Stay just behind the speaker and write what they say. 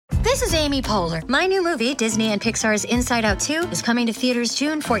This is Amy Poehler. My new movie, Disney and Pixar's Inside Out 2, is coming to theaters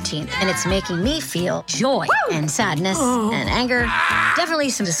June 14th, and it's making me feel joy and sadness and anger, definitely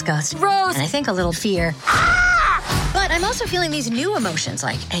some disgust, and I think a little fear. But I'm also feeling these new emotions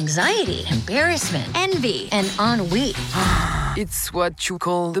like anxiety, embarrassment, envy, and ennui. It's what you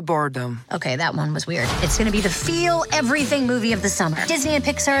call the boredom. Okay, that one was weird. It's gonna be the feel everything movie of the summer. Disney and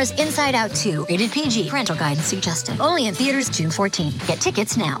Pixar's Inside Out 2, rated PG. Parental guidance suggested. Only in theaters June 14th. Get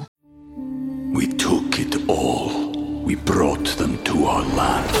tickets now. We took it all. We brought them to our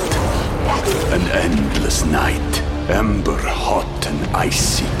land. An endless night, ember hot and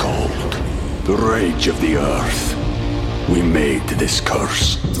icy cold. The rage of the earth. We made this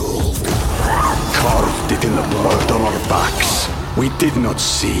curse. Carved it in the blood on our backs. We did not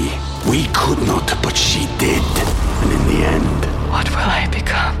see. We could not, but she did. And in the end... What will I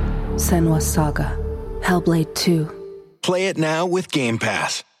become? Senua's Saga. Hellblade 2. Play it now with Game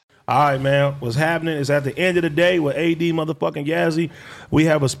Pass. All right, man. What's happening is at the end of the day with AD motherfucking Yazzie, we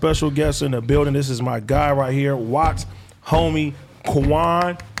have a special guest in the building. This is my guy right here, Watts, homie,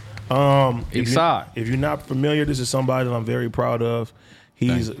 Kwan. If you're not familiar, this is somebody that I'm very proud of.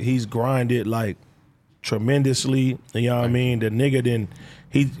 He's grinded like tremendously. You know what I mean? The nigga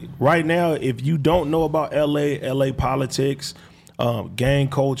right now, if you don't know about LA politics, gang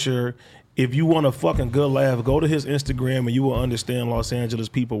culture, if you want a fucking good laugh, go to his Instagram and you will understand Los Angeles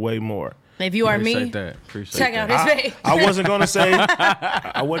people way more. If you are me, check out his page. I wasn't gonna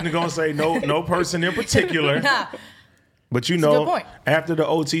say no person in particular. Nah. But you know, after the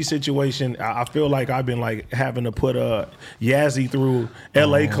OT situation, I feel like I've been like having to put Yazzie through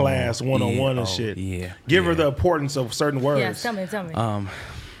LA class one-on-one and shit. Yeah. Give her the importance of certain words. Yeah, tell me.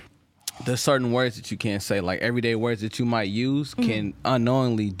 There's certain words that you can't say, like everyday words that you might use can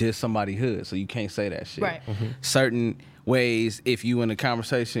unknowingly diss somebody hood, so you can't say that shit. Right. Mm-hmm. Certain ways, if you in a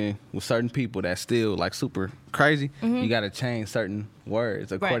conversation with certain people that's still like super crazy, you gotta change certain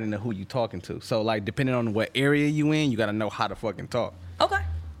words according to who you talking to. So like depending on what area you in, you gotta know how to fucking talk. Okay.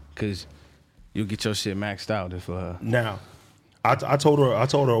 Cause you'll get your shit maxed out if Now, I told her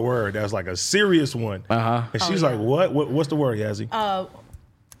a word that's like a serious one. And she's like, what? What's the word, Yazzie?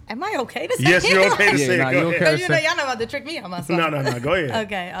 Am I okay to say Yes, you're okay to say it. Nah, Go ahead. Y'all not about to trick me on my spot. No, go ahead.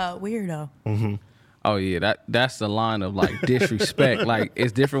 Okay, weirdo. Mm-hmm. Oh yeah, that's the line of like disrespect. Like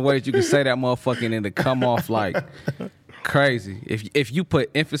it's different ways you can say that motherfucking and to come off like crazy. If you put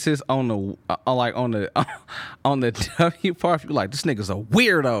emphasis on the W part, you're like, this nigga's a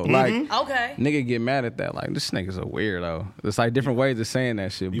weirdo. Like Okay. nigga get mad at that. Like this nigga's a weirdo. It's like different ways of saying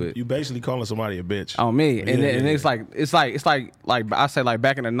that shit. But You basically calling somebody a bitch. on me, and it's like I say like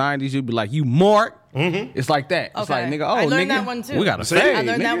back in the 90s, you'd be like, you mark. It's like that. It's like, nigga, I learned nigga, that one too. we gotta say. I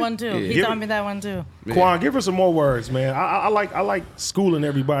learned that one too. Yeah. He taught me that one too. Quan, give her some more words, man. I like schooling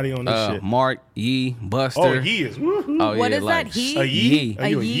everybody on this shit. Mark, Yee, Buster. Oh, he is. Woo-hoo. Oh, What yeah, is like, that? He? A yee? A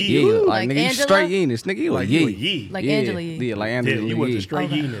You a yee? yee? Yeah, Like like nigga, you Angela? straight yeeness, nigga. You a Like you a yee. yee. Like Yeah, Angela Yee. Yeah, like Yeah, Angela you was Yee. the straight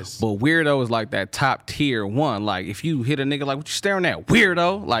Okay. yeeness. But weirdo is like that top tier one. Like if you hit a nigga like, what you staring at,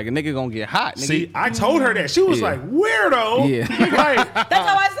 weirdo? Like a nigga gonna get hot. Nigga. See, I told her that. She was Yeah. like, weirdo. Yeah. Like, That's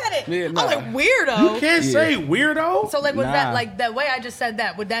how I said it. Yeah, I'm nah. like, weirdo. you can't say weirdo. So like, was Nah. that like the way I just said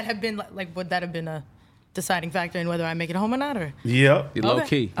that? Would that have been like? Would that have been a deciding factor in whether I make it home or not? Or Yep. Low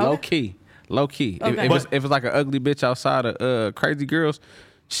Okay. key, Okay. low key. Okay. If it's like an ugly bitch outside of crazy girls,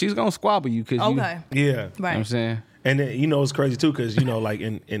 she's gonna squabble you because you. okay, Yeah. You know what I'm right. saying? And then, you know, it's crazy too, because, you know, like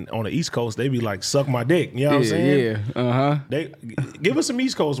in on the East Coast, they be like, suck my dick. You know what I'm saying? Yeah. They give us some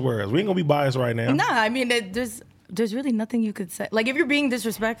East Coast words. We ain't gonna be biased right now. Nah, I mean, there's really nothing you could say. Like if you're being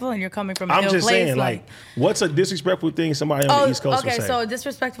disrespectful and you're coming from a I'm ill just place, saying, like, what's a disrespectful thing somebody on the East Coast would say? So a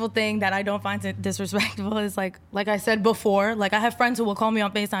disrespectful thing that I don't find disrespectful is like I said before, like I have friends who will call me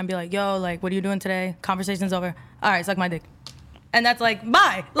on FaceTime and be like, yo, like, what are you doing today? Conversation's over. All right, suck my dick. And that's like,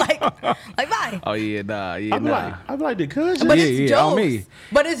 bye. Like bye. Oh yeah, nah, yeah, I'm nah. like the cousin. But Yeah, it's yeah, jokes. on me.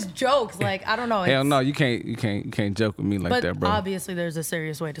 But it's jokes. Like, I don't know. Hell it's- no, you can't joke with me like But that, bro. obviously there's a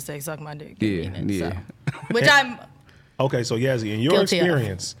serious way to say suck my dick. Yeah, So. Which I'm Okay, so Yazzie, in your Guilty of.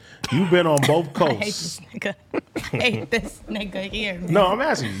 experience, you've been on both I hate coasts. this nigga. I hate this nigga here. Man. No, I'm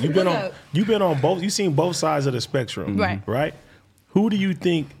asking you. You've been on both. You've seen both sides of the spectrum, Right. Right. Who do you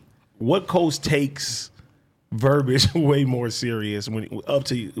think? What coast takes verbiage way more serious up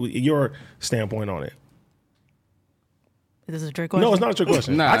to your standpoint on it? This is a trick question. No, it's not a trick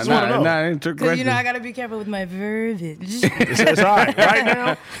question. Nah, I just want to know. Nah, it ain't a trick Because question. I gotta be careful with my verbiage. It's all right. Right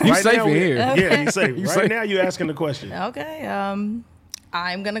now, You right safe now, in here. Yeah, you safe. You Right safe. now, you're asking the question. Okay.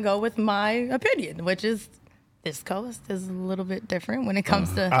 I'm gonna go with my opinion, which is this coast is a little bit different when it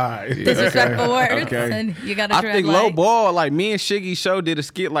comes to right. disrespectful words. Okay. And you got to I tread think like, low ball, like me and Shiggy Show did a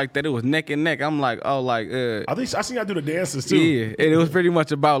skit like that. It was neck and neck. I'm like, I seen y'all do the dances too. yeah. And it was pretty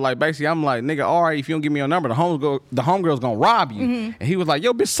much about like basically, I'm like, nigga, all right, if you don't give me your number, the homegirl's gonna rob you. And he was like,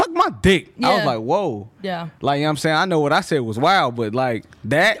 yo, bitch, suck my dick. I was Yeah. like, whoa. Yeah. Like, you know what I'm saying? I know what I said was wild, but like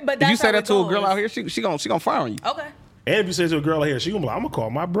that, But if you that's say how that it to a girl goes. out here, she gonna fire on you. Okay. And if you say to a girl here, she gonna be like, I'm gonna call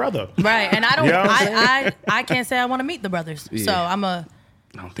my brother. Right. And I don't, You know what I'm I can't say I want to meet the brothers. Yeah. So I'm a,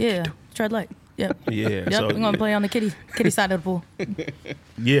 I don't think you do. tread light. Yep. Yeah, Yep. so- We're going to play on the kitty side of the pool.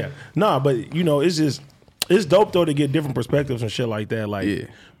 Yeah. Nah, but you know, it's dope though to get different perspectives and shit like that. Like, Yeah.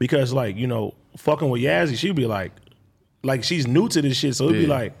 because like, you know, fucking with Yazzie, she'd be like she's new to this shit. So it'd be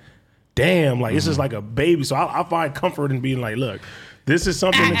Yeah. like, damn, like it's just like a baby. So I find comfort in being like, look, this is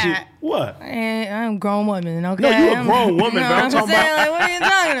something that you, what? I'm a grown woman, okay? No, you a grown woman, No, but I'm I'm talking saying, about- like, what are you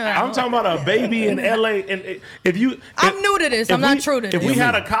talking about? I'm talking about a baby in LA. And I'm new to this. I'm not true to If this. we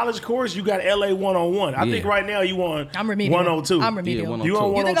had a college course, you got LA 101. I think Yeah. right now you on I'm remedial. 102. I'm remedial. Yeah, You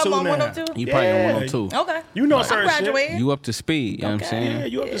on 102. You think I'm 102 on now. 102? You probably on Yeah. 102. Okay. You know I'm certain shit. graduating. You up to speed, you know what I'm saying? Yeah,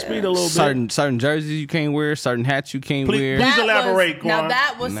 you up to speed a little bit. Certain jerseys you can't wear, certain hats you can't Please- wear. Please elaborate, was, now Quan.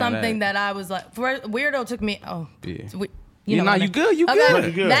 that was Now something that- that I was like, Weirdo took me. Oh, Yeah. You know, Nah, when you I- good, you Okay, good.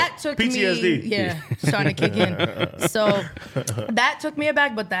 You good. That took PTSD. me. Yeah, starting to kick in. So that took me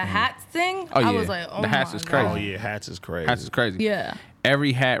aback, but the hats thing, Oh, I yeah. was like, oh The hats my is crazy. Oh God. yeah, hats is crazy. Hats is crazy. Yeah.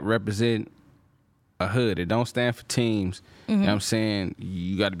 Every hat represent a hood. It don't stand for teams. You know what I'm saying?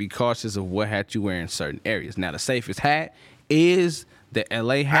 You got to be cautious of what hat you wear in certain areas. Now, the safest hat is the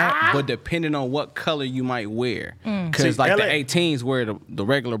LA hat, but depending on what color you might wear. Because See, like LA the 18s wear the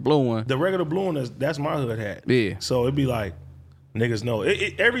regular blue one. The regular blue one that's my hood hat. Yeah. So it'd be like, niggas know.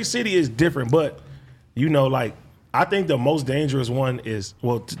 Every city is different, but you know, like I think the most dangerous one is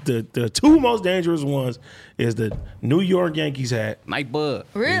the two most dangerous ones is the New York Yankees hat. Nightbud.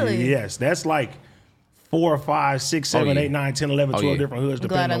 Really? Yes, that's like 4, 5, 6, 7, yeah. 8, 9, 10, 11, 12 yeah. different hoods. I'm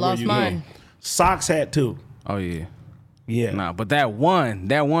glad depending I on lost where you mine. go. Sox hat too. Oh, yeah. Yeah. Nah, but that one,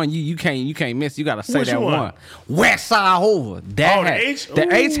 you can't miss. You gotta say Which that one? one. West Side Hoover. That Oh, the hat. H? The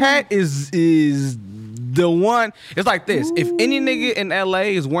Ooh. H hat is the one. It's like this. If any nigga in LA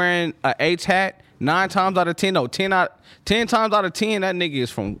is wearing a H hat, 9 times out of 10, no, 10 times out of 10, that nigga is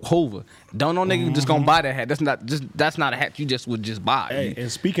from Hoover. Don't no nigga just gonna buy that hat. That's not a hat you just would just buy. Hey, and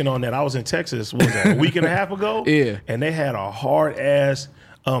speaking on that, I was in Texas, what was that, a week and a half ago? Yeah. And they had a hard ass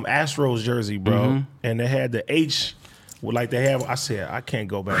Astros jersey, bro. Mm-hmm. And they had the H, like they have. I said, I can't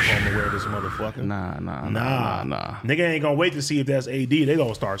go back home and wear this motherfucker. Nah. Nigga ain't gonna wait to see if that's AD. They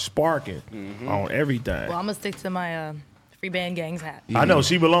gonna start sparking Mm-hmm. on everything. Well, I'm gonna stick to my free band gangs hat. I know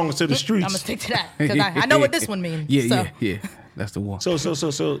she belongs to the streets. I'm gonna stick to that because I know what this one means. Yeah, so. yeah. That's the one. So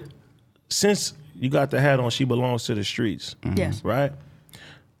since you got the hat on, she belongs to the streets. Yes. Right?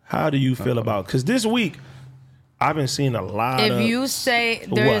 How do you feel about? Because this week I've been seeing a lot of. If you say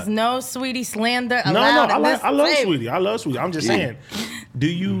there What? is no sweetie slander No, allowed in this I love tape, Sweetie. I love Sweetie. I'm just saying. Do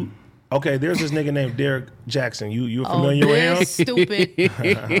you? Okay, there's this nigga named Derek Jackson. You familiar with him? this stupid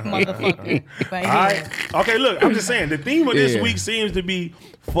motherfucker right All here. right. Okay, look, I'm just saying the theme of this Yeah. week seems to be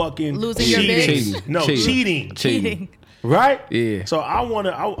fucking Losing your cheating. bitch. No, cheating. Cheating. Right? Yeah. So I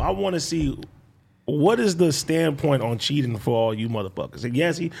wanna see what is the standpoint on cheating for all you motherfuckers. And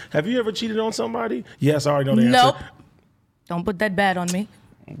Yazzie, have you ever cheated on somebody? Yes, I already know the Nope. answer. Don't put that bad on me.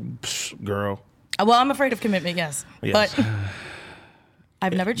 Girl. Well, I'm afraid of commitment, yes. Yes. But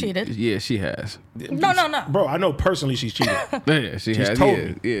I've never cheated. Yeah, she has. No. Bro, I know personally she's cheated. Yeah, she has. told Yeah,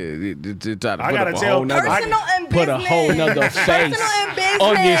 me. yeah. I gotta tell- Personal and business. Put a whole nother face Personal and business.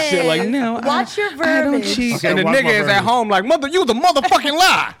 on this shit. Like, no, Watch your verbiage. I don't cheat. Okay, And the watch nigga my is at verbiage. home like, mother, you was a motherfucking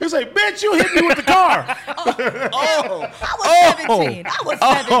lie. You say, bitch, you hit me with the car. I was 17. I was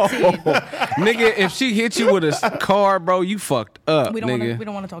 17. Nigga, if she hit you with a car, bro, you fucked up, We don't nigga.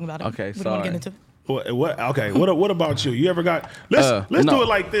 want to talk about it. Okay, we don't want to sorry. get into it. What? Okay. What about you? You ever got? Let's do no. it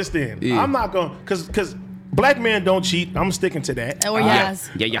like this then. Yeah. I'm not gonna because black men don't cheat. I'm sticking to that. Or yes.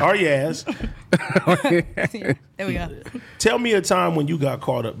 Yeah. Or yes. There we go. Tell me a time when you got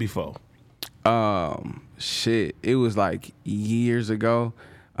caught up before. Shit, it was like years ago.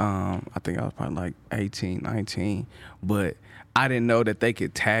 I think I was probably like 18, 19, but I didn't know that they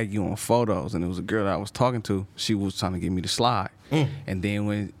could tag you on photos. And it was a girl that I was talking to. She was trying to get me to slide. And then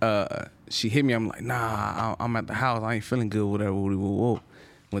when she hit me, I'm like, nah, I'm at the house. I ain't feeling good, whatever.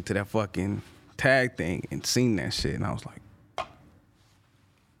 Went to that fucking tag thing and seen that shit. And I was like,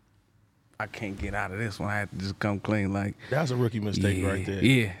 I can't get out of this one. I had to just come clean. Like, That's a rookie mistake right there.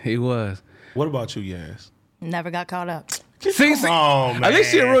 Yeah, it was. What about you, Yaz? Never got caught up. See, Come on, man. At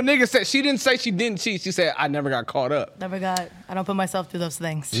least she a real nigga. Said she didn't say she didn't cheat. She said I never got caught up. I don't put myself through those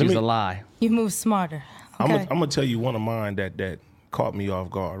things. She's a lie. You move smarter. Okay. I'm gonna tell you one of mine that caught me off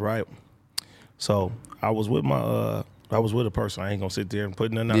guard, right? So I was with a person. I ain't gonna sit there and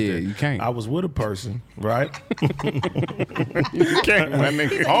put nothing out there. Yeah, you can't. I was with a person, right? You can't, my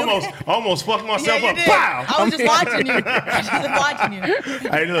nigga. almost fucked myself up. did. Wow. I was just watching you.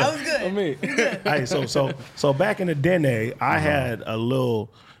 Hey, look. That was good. Hey, so back in the day, I had a little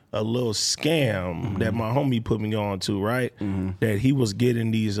scam that my homie put me on to, right? That he was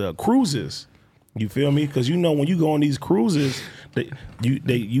getting these cruises. You feel me? Because when you go on these cruises,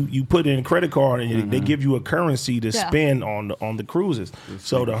 you put in a credit card and they give you a currency to spend on the cruises.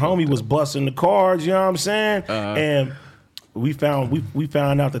 So the homie was busting the cards. You know what I'm saying? And we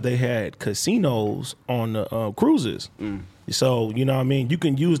found out that they had casinos on the cruises. So you know what I mean? You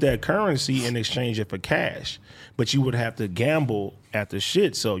can use that currency and exchange it for cash, but you would have to gamble at the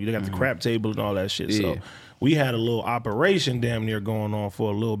shit. So you got the crap table and all that shit. So we had a little operation damn near going on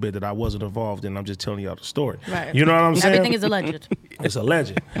for a little bit that I wasn't involved in. I'm just telling y'all the story. Right. You know what I'm saying? Everything is alleged. It's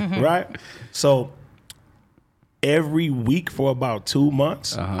alleged, right? So every week for about 2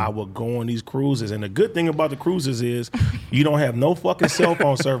 months, I would go on these cruises. And the good thing about the cruises is you don't have no fucking cell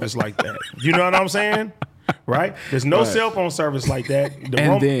phone service like that. You know what I'm saying? Right? There's no cell phone service like that.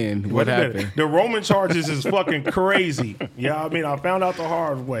 Then what happened? The roaming charges is fucking crazy. Yeah, I mean, I found out the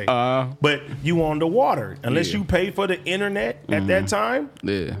hard way. But you on the water. Unless you pay for the internet at that time,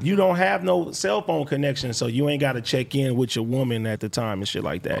 you don't have no cell phone connection. So you ain't got to check in with your woman at the time and shit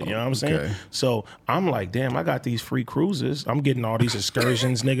like that. You know what I'm saying? Okay. So I'm like, damn, I got these free cruises. I'm getting all these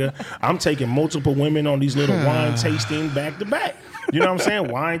excursions, nigga. I'm taking multiple women on these little wine tasting back to back. You know what I'm saying?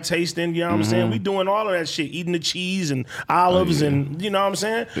 Wine tasting, you know what I'm saying? We doing all of that shit. Eating the cheese and olives and, you know what I'm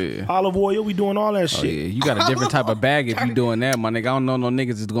saying? Yeah. Olive oil, we doing all that shit. Yeah, you got a different type of bag if you doing that, my nigga. I don't know no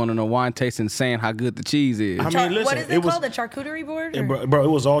niggas that's going to no wine tasting saying how good the cheese is. I mean, listen, what is it called? The charcuterie board? Bro, it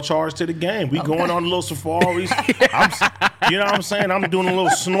was all charged to the game. We going on a little safaris. You know what I'm saying? I'm doing a little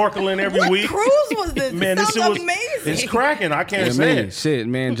snorkeling every week. What cruise was this? Man, this this sounds shit was amazing. It's cracking. I can't Yeah, say man, it. shit,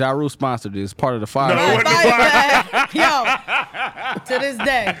 man. Ja Rule sponsored this. Part of the fire. No, it wasn't the fire. Yo, to this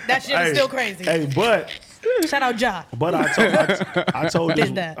day, that shit is still crazy. Hey, but Shout out Ja. But I told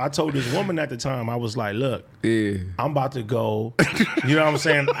this woman at the time, I was like, look, I'm about to go, you know what I'm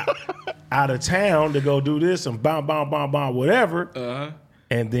saying, out of town to go do this and whatever.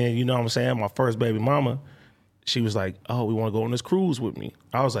 And then, you know what I'm saying, my first baby mama, she was like, oh, we want to go on this cruise with me.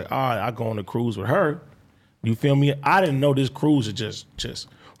 I was like, all right, I'll go on the cruise with her. You feel me? I didn't know this cruise is just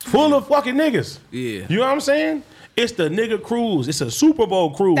full of fucking niggas. Yeah. You know what I'm saying? It's the nigga cruise. It's a Super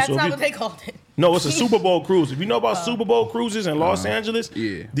Bowl cruise. That's not what they called it. No, it's a Super Bowl cruise. If you know about Super Bowl cruises in Los Angeles,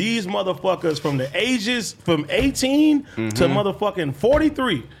 these motherfuckers from the ages from 18 to motherfucking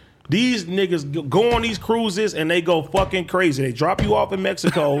 43, these niggas go on these cruises and they go fucking crazy. They drop you off in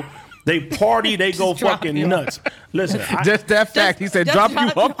Mexico. They party, they go fucking nuts. Listen, just that fact. He said, drop you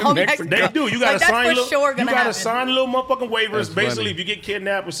off in Mexico. They do. You got to sign little motherfucking waivers. That's basically, funny. if you get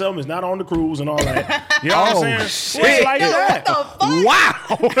kidnapped or something, it's not on the cruise and all that. You know Oh, what I'm saying? shit. It's like Yo, that. what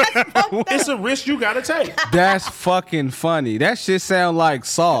the fuck? Wow. It's a risk you got to take. That's fucking funny. That shit sound like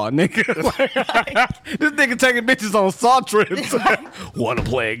Saw, nigga. This nigga taking bitches on Saw trips. Want to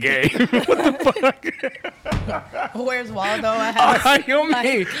play a game? What the fuck? Where's Waldo? All right, you know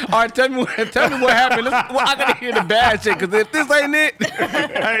me. All right, tell me what happened. I gotta hear the bad shit, because if this ain't it.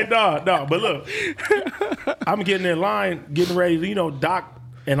 Hey, no. But look, I'm getting in line, getting ready to, dock,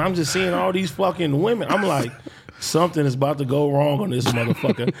 and I'm just seeing all these fucking women. I'm like, something is about to go wrong on this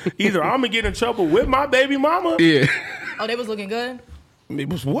motherfucker. Either I'm gonna get in trouble with my baby mama. Yeah. Oh, they was looking good? It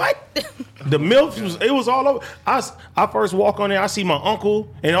was what? The MILF, it was all over. I first walk on there, I see my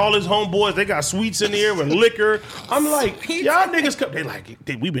uncle and all his homeboys, they got sweets in there with liquor. I'm like, y'all niggas come. They like,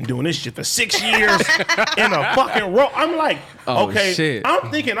 we've been doing this shit for 6 years in a fucking row. I'm like, okay, shit.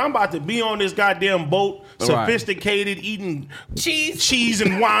 I'm thinking I'm about to be on this goddamn boat, sophisticated, eating cheese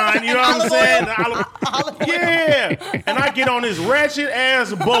and wine, you know what I'm saying? Yeah. And I get on this ratchet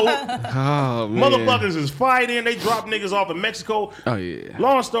ass boat. Oh, man. Motherfuckers is fighting, they drop niggas off in Mexico. Oh, yeah.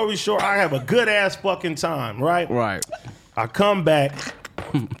 Long story short, I have a good ass fucking time, right? Right. I come back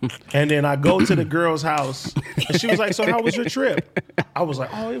and then I go to the girl's house and she was like, so how was your trip? I was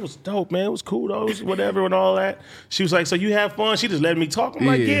like, oh, it was dope, man. It was cool though, it was whatever and all that. She was like, so you have fun? She just let me talk. I'm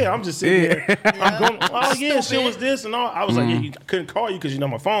like, yeah, I'm just sitting there. I'm going, oh yeah, shit was this and all. I was like, yeah, you couldn't call you because you know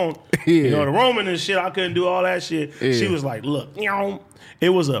my phone. You know, the roaming and shit, I couldn't do all that shit. She was like, look, it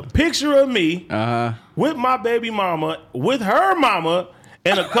was a picture of me with my baby mama, with her mama,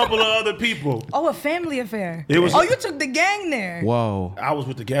 and a couple of other people. Oh, a family affair. It was. Oh, you took the gang there. Whoa. I was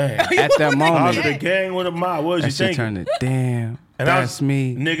with the gang. At that I moment. was with the gang with a mob. What was you That shit thinking? turned it. Damn. And that's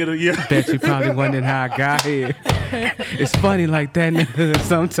me. Nigga, yeah. Bet you probably wondering how I got here. It's funny like that, nigga,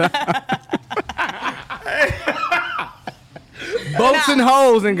 sometimes. Boats and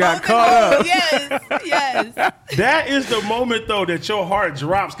hoes and got caught up. Yes. That is the moment, though, that your heart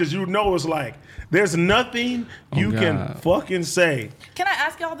drops because you know it's like, there's nothing you can fucking say. Can I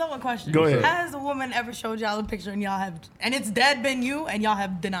ask y'all though a question? Go ahead. Has a woman ever showed y'all a picture and y'all have, and it's dead been you and y'all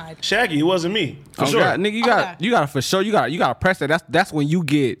have denied? Shaggy, it wasn't me. For sure. God, nigga, you got for sure. You got to press that. That's when you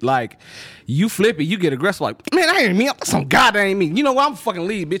get like, you flip it. You get aggressive. Like, man, I ain't me. I'm some guy that ain't me. You know what? I'm fucking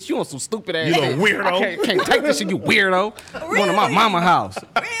leave, bitch. You on some stupid ass. You a weirdo. I can't take this shit. You weirdo. Really? Going to my mama house.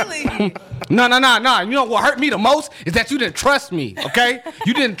 Really? No. You know what hurt me the most is that you didn't trust me. Okay,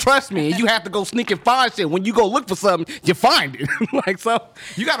 you didn't trust me, and you have to go sneak and find shit. When you go look for something, you find it. Like, so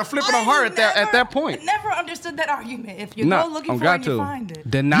you got to flip it on her at that point. Never understood that argument. If you go looking for it, you find it.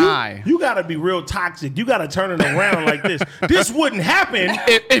 Deny. You got to be real toxic. You got to turn it around like this. This wouldn't happen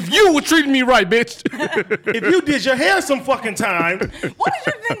if you were treating me right, bitch. if you did your hair some fucking time. What is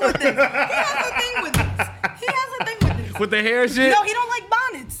your thing with this? He has a thing with this. With the hair shit? No, he don't like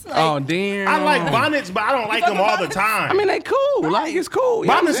bonnets. Like, Oh, damn. I like bonnets, but I don't like fuck them with all the bonnets? time. I mean, they cool. Like, it's cool. You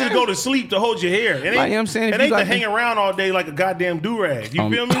know what I'm bonnets is saying? go to sleep to hold your hair. It ain't, Like, you know what I'm saying? If it you ain't to got hang around all day like a goddamn do-rag. You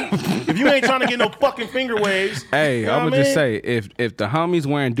feel me? If you ain't trying to get no fucking finger waves. Hey, you know I'm what gonna just I mean? say, if the homies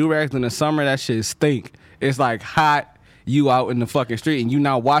wearing do-rags in the summer, that shit stink. It's like hot. You out in the fucking street and you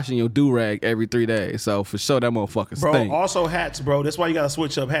not washing your do-rag every 3 days. So for sure that motherfucker Bro, stink. also hats, bro. That's why you gotta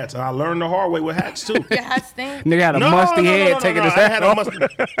switch up hats. And I learned the hard way with hats too. your hat stink? Nigga had a musty head taking his I hat had off. a musty.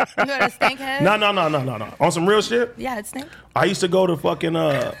 You got a stink head? No. On some real shit. Yeah, it stink. I used to go to fucking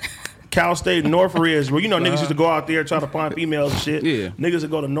Cal State Northridge, where niggas used to go out there trying to find females and shit. Yeah. Niggas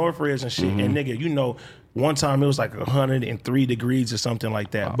would go to Northridge and shit. And nigga, one time it was like 103 degrees or something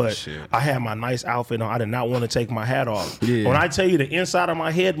like that. But shit. I had my nice outfit on. I did not want to take my hat off. Yeah. When I tell you the inside of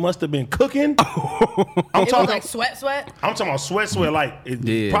my head must have been cooking. I'm It was talking like sweat. I'm talking about sweat, like it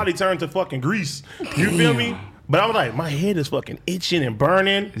Yeah. probably turned to fucking grease. You feel me? But I was like, my head is fucking itching and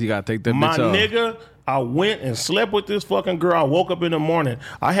burning. You gotta take that My bitch off. nigga, I went and slept with this fucking girl. I woke up in the morning.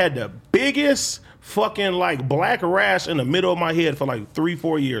 I had the biggest fucking like black rash in the middle of my head for like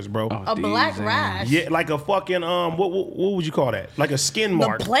 3-4 years, bro. A black rash. Yeah, like a fucking what would you call that? Like a skin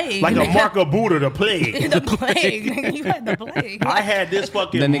mark. plague. Like a mark of Buddha, the plague. The plague. You had the plague. I had this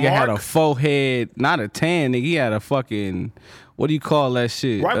fucking That nigga mark had a forehead, not a tan, nigga. He had a fucking, what do you call that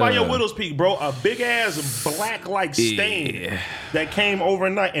shit? right by your widow's peak, bro. A big ass black like stain that came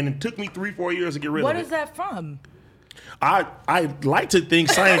overnight, and it took me 3-4 years to get rid What of is it. that from? I like to think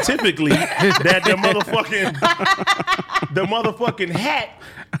scientifically that the motherfucking hat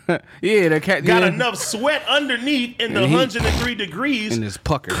Yeah, the cat got yeah. enough sweat underneath in the And he- 103 degrees. And this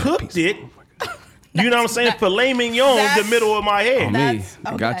pucker. Cooked it. You know what I'm saying? Filet mignon the That's- middle of my head. Me, That's-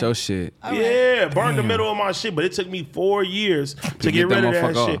 got okay. your shit. Yeah, burned the middle of my shit, but it took me 4 years to get rid get of that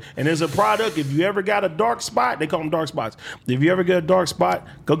that motherfucker shit. off. And there's a product, if you ever got a dark spot, they call them dark spots. If you ever get a dark spot,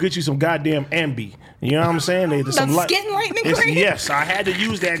 go get you some goddamn Ambi. You know what I'm saying? There's some skin lightening cream? Yes, I had to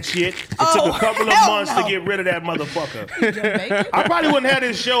use that shit. It Oh, took a couple of hell months no. to get rid of that motherfucker. Jamaican? I probably wouldn't have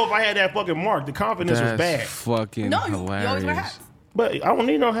this show if I had that fucking mark. The confidence was bad. fucking No, you hilarious. always wear hats. But I don't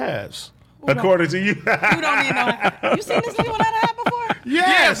need no hats. According to you. You don't need no hat. You seen this nigga without a hat before?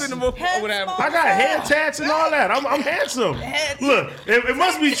 Yes. in the movie. Head Whatever. small. I got head tats and all that. I'm handsome. Head- Look, it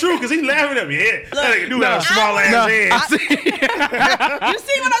must be true because he laughing at me. Yeah, that nigga do have a small ass No, head. I see. You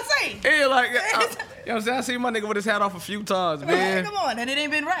see what I'm saying? Yeah, like, you know what I'm saying? I seen my nigga with his hat off a few times, Man, man. come on, and it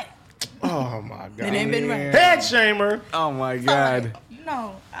ain't been right. Oh my god. It ain't been right. Head shamer. Oh my god.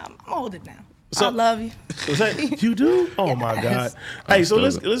 No, I'm older now. So- I love you. Was that you do? Oh my god. Hey, so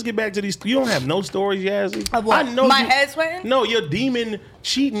let's get back to these. You don't have no stories, Yazzie. Of what? I know My you- head sweating? No, your demon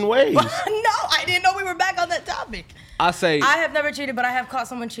cheating ways. No, I didn't know we were back on that topic. I say, I have never cheated, but I have caught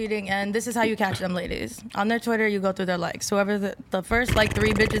someone cheating, and this is how you catch them, ladies. On their Twitter, you go through their likes. Whoever the first like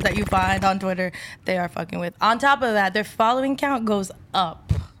 3 bitches that you find on Twitter, they are fucking with. On top of that, their following count goes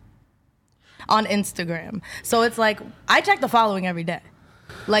up on Instagram. So it's like, I check the following every day.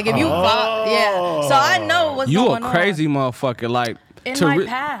 Like if you follow, yeah. So I know what's you going a on. crazy motherfucker. Like, In to my re-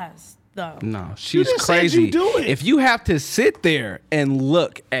 past. though. No, she's just said crazy. you do it. If you have to sit there and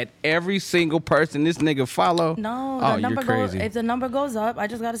look at every single person this nigga follow, No, oh, the number you're crazy. if the number goes up, I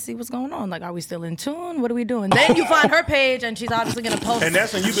just got to see what's going on. Like, are we still in tune? What are we doing? Then you find her page, and she's obviously gonna post. And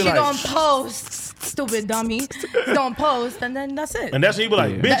that's when you be she like, gonna post, stupid dummy. She's gonna post, and then that's it. And that's when you be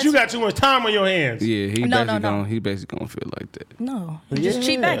like, bitch, you got too much time on your hands. Yeah, he No, basically no. he basically gonna feel like that. No, you just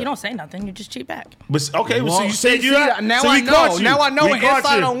cheat back. You don't say nothing. You just cheat back. But okay, Well, so you said you got. now so I we caught know. you. Now I know We an caught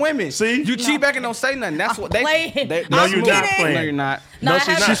insight you. on women. See, You cheat back and don't say nothing. That's what they. playing. No, you're not kidding. playing. No, you're not. No, I she's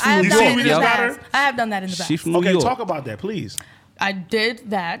have, not. I have You done see that we in the just got past. her? I have done that in the past. She from New Okay, York. talk about that, please. I did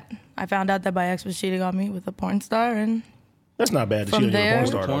that. I found out that my ex was cheating on me with a porn star, and That's not bad that From she was a there- porn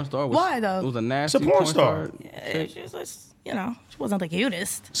star. Porn though. star was, Why, though? It was a nasty It's a porn star. she was just, she wasn't the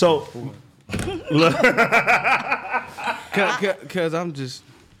cutest. So, Cause I'm just.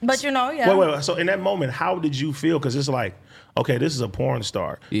 But yeah. wait. So in that moment, how did you feel? Because it's like, okay, this is a porn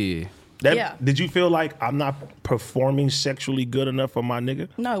star. Yeah. Yeah. Did you feel like I'm not performing sexually good enough for my nigga?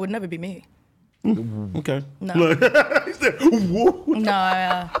 No, it would never be me. Okay. No. Look. He said, "Woo." No,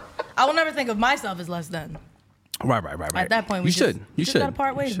 I will never think of myself as less than. Right. At that point, we you should. You just should. gotta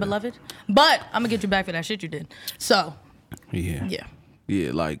part You ways, should. beloved. But I'm gonna get you back for that shit you did. So, Yeah. yeah.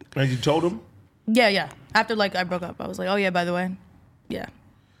 Yeah. Like. And you told him? Yeah. After I broke up, I was like, oh yeah, by the way, yeah.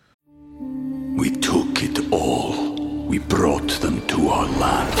 We took it all. We brought them to our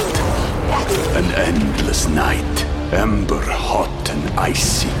land. An endless night, ember hot and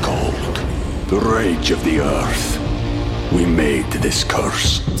icy cold. The rage of the earth. We made this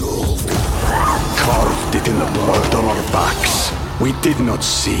curse. Carved it in the blood on our backs. We did not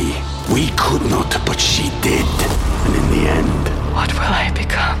see. We could not, but she did. And in the end, What will I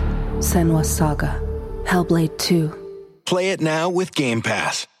become? Senwa Saga. Hellblade 2. Play it now with Game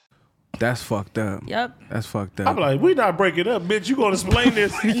Pass. That's fucked up. Yep. That's fucked I'm up. like, we not breaking up, bitch. You gonna explain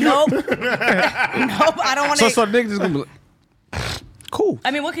this? Nope. Nope. I don't want to. So niggas just gonna be like, cool.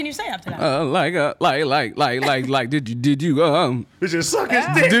 I mean, what can you say after that? Like, did you Bitch, just suck his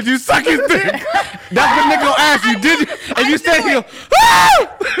dick. did you suck his dick? That's what nigga gonna ask you. Did you? If you say he'll,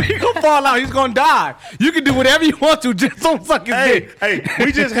 he gonna fall out. He's gonna die. You can do whatever you want to. Just don't suck his dick. Hey,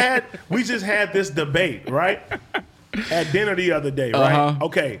 we just had this debate, right? At dinner the other day, right? Uh-huh.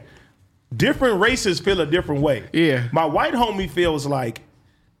 Okay. Different races feel a different way. Yeah. My white homie feels like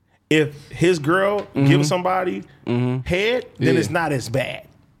if his girl gives somebody head, then Yeah. it's not as bad.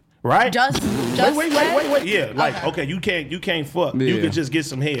 Right? Just wait. Yeah, like okay, you can't fuck. You Yeah. can just get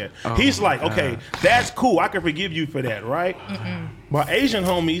some head. He's like, okay, that's cool. I can forgive you for that, right? My Asian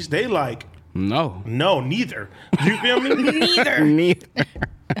homies, they like, No. neither. You feel me? Neither.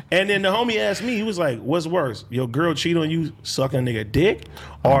 And then the homie asked me, he was like, what's worse? Your girl cheat on you sucking a nigga dick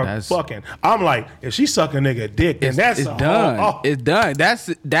or That's- fucking? I'm like, if she sucking a nigga dick, then that's it's a done. whole- oh. It's done.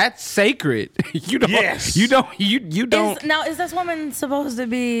 That's sacred. You don't. Yes. You don't. You don't. Is this woman supposed to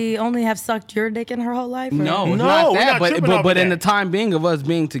be only have sucked your dick in her whole life? Or? No, it's No, not we're that. not tripping off But of in the that. time being of us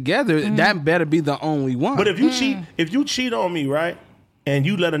being together, that better be the only one. But if you cheat on me, right? And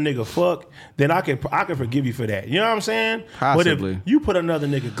you let a nigga fuck, then I can forgive you for that. You know what I'm saying? Possibly. But if you put another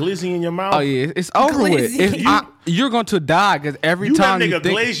nigga glizzy in your mouth, oh yeah, it's over with. Glizzy. You're going to die because every you time let you nigga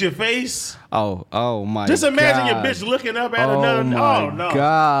think. glaze your face. Oh my. Just imagine your God. bitch looking up at Oh another. my Oh no,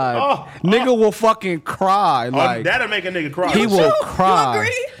 God. Oh, Nigga will fucking cry. Like that'll make a nigga cry. he will You cry.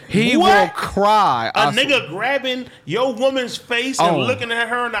 agree? He What? will cry. A nigga grabbing your woman's face and Oh. looking at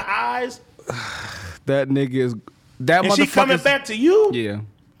her in the eyes, That nigga is. That and she coming motherfucker's. back to you. Yeah.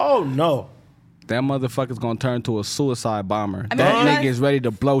 Oh no. That motherfucker's gonna turn to a suicide bomber. I mean, That you nigga guys- is ready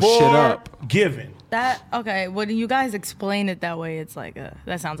to blow shit up. Given. That okay? When you guys explain it that way, it's like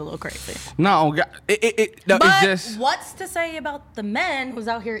that sounds a little crazy. No, God, no, But it's just. what's to say about the men who's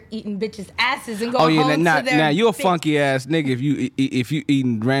out here eating bitches' asses and Oh going yeah, home now to their you a bitch- funky ass nigga if you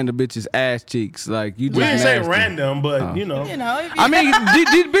eating random bitches ass cheeks like you just We didn't say nasty. random, but you know. You know, if you- I mean,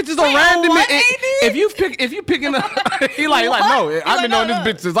 these bitches are Wait, random. what, If you picking up, he like no, He's I've been like, knowing no.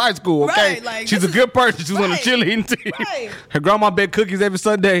 this bitch since high school. Okay, Right, like, she's a this good person. She's on the right, cheerleading team. right. Her grandma baked cookies every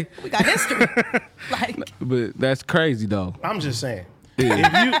Sunday. we got history. Like, But that's crazy though. I'm just saying.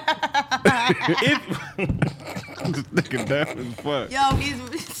 Yeah. If Nigga dumb as fuck. yo,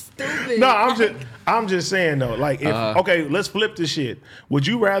 he's stupid. no, I'm just saying though. Like, if okay, let's flip this shit. Would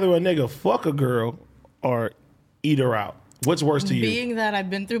you rather a nigga fuck a girl or eat her out? What's worse to you? Being that I've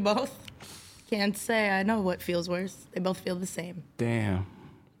been through both, can't say I know what feels worse. They both feel the same. Damn.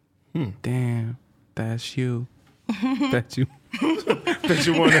 Damn. That's you. That's you. That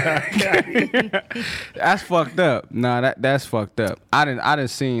you want to That's fucked up. Nah, that's fucked up. I didn't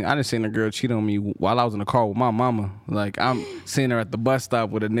seen a girl cheat on me while I was in the car with my mama. Like I'm seeing her at the bus stop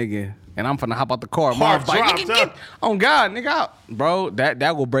with a nigga and I'm finna hop out the car. Heart Marv's like, dropped get, up. on God, nigga, out. Bro,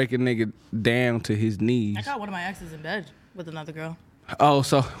 that will break a nigga down to his knees. I got one of my exes in bed with another girl. Oh,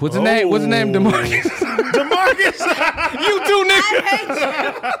 so what's his name? What's his name? DeMarcus. DeMarcus. You too,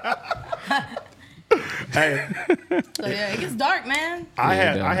 nigga. Hey, So yeah, it gets dark, man. I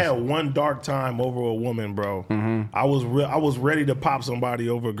it does. had one dark time over a woman, bro. I was ready to pop somebody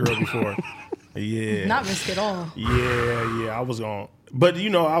over a girl before. Yeah. Not risk it all. Yeah, I was on. But you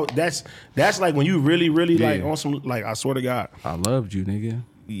know, that's like when you really like on some, like, I swear to God. I loved you, nigga.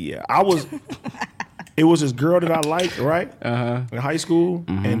 Yeah, I was. It was this girl that I liked, right? In high school,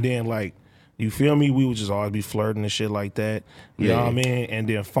 and then like, you feel me? We would just always be flirting and shit like that. You know what I mean? And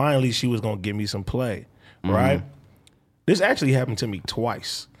then finally, she was gonna give me some play, right? This actually happened to me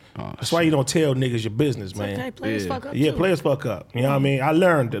twice. That's why you don't tell niggas your business, man. Okay, players fuck up. Yeah, too. players fuck up. You know what I mean? I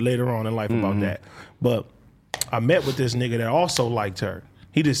learned later on in life about that. But I met with this nigga that also liked her.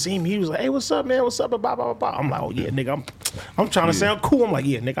 He just seen me. He was like, "Hey, what's up, man? What's up?" Blah, blah, blah, blah. I'm like, "Oh yeah, nigga. I'm trying to sound cool." I'm like,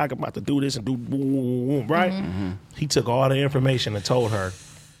 "Yeah, nigga, I'm about to do this and do boom, boom, boom," right?" He took all the information and told her.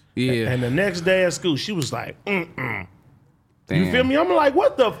 Yeah. And the next day at school, she was like, Damn. You feel me? I'm like,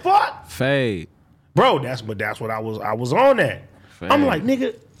 "What the fuck?" Fade. Bro, that's what I was on that. Fade. I'm like,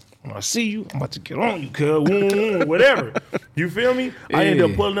 "Nigga, when I see you, I'm about to get on you, cuz, whatever." You feel me? I ended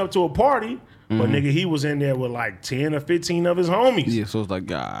up pulling up to a party, but nigga, he was in there with like 10 or 15 of his homies. Yeah, so it's like,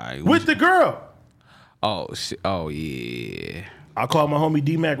 guy. With the girl. Oh, shit. Oh, yeah. I called my homie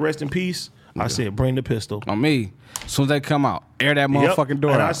D-Mac, rest in peace. I said, "Bring the pistol." On me. As soon as they come out, air that motherfucking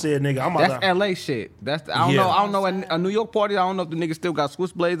door And out. I said, "Nigga, I'm about That's to..." LA shit. I don't know a New York party. I don't know if the niggas still got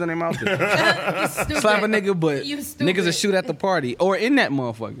switchblades in their mouth. Slap a nigga, but You stupid. niggas will shoot at the party or in that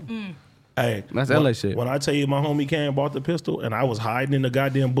motherfucker. Hey, That's when- LA shit. When I tell you my homie came and bought the pistol and I was hiding in the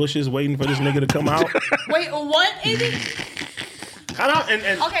goddamn bushes waiting for this nigga to come out. Wait, what? Is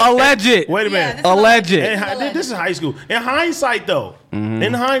And Okay. Alleged. wait a Yeah, minute. this is Alleged. This is high school. In hindsight,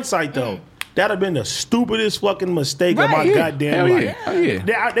 though, that'd have been the stupidest fucking mistake of my Right, yeah. goddamn Hell life. yeah. Hell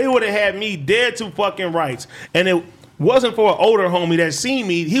yeah. They would have had me dead to fucking rights. And it wasn't for an older homie that seen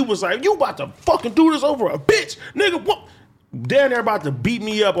me. He was like, "You about to fucking do this over a bitch, nigga? What?" Down there about to beat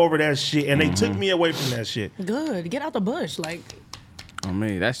me up over that shit, and they took me away from that shit. Good. Get out the bush. Like, I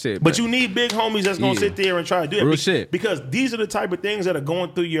mean, that shit. But you need big homies that's gonna Yeah. sit there and try to do it. Real shit. Because these are the type of things that are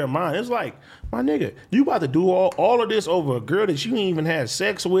going through your mind. It's like, my nigga, you about to do all of this over a girl that you ain't even had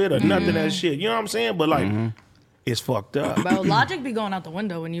sex with or nothing of that shit. You know what I'm saying? But like, it's fucked up. bro, logic be going out the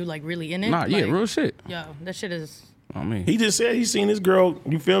window when you like really in it. Nah, yeah, Like, real shit. Yo, that shit is. I mean, He just said he seen this girl,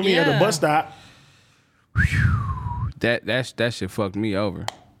 you feel me, at the Yeah. bus stop. that shit fucked me over.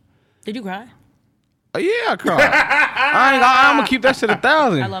 Did you cry? Oh, yeah, I cried. I'm gonna keep that shit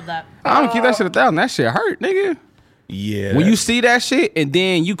 1,000. I love that. I'm gonna keep that shit 1,000. That shit hurt, nigga. Yeah. When you see that shit and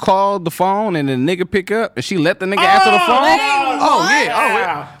then you call the phone and the nigga pick up and she let the nigga answer the phone. wait, Oh what?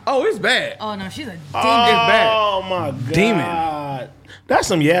 yeah. It's bad. Oh no, she's a demon. bad. Oh my God. Demon. That's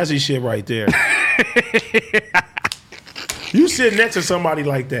some Yazzie shit right there. You sit next to somebody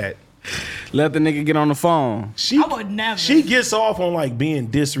like that. Let the nigga get on the phone. She, I would never. She gets off on like being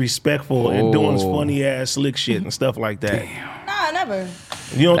disrespectful and doing this Oh. funny ass slick shit and stuff like that. Nah, never.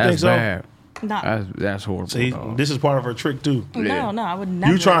 You don't think That's so? bad. Nah. That's horrible. See, dog. this is part of her trick too. No, I would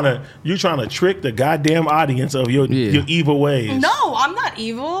never. You trying to trick the goddamn audience of your evil ways. No, I'm not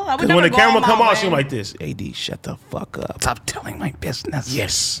evil. I would Because never when the go camera on my come on, way. she's like this. AD, shut the fuck up. Stop telling my business.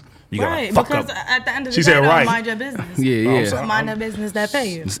 Yes. You gotta Right, fuck because up. at the end of the She day, said don't right. mind your business. Yeah. sorry. Mind the business that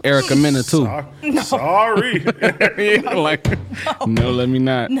pay you. It's Erica Mena too. Sorry. Yeah, like, no, let me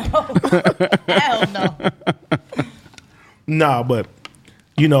not. Hell no. Nah, but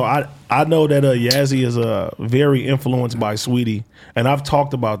you know, I know that Yazzie is very influenced by Sweetie, and I've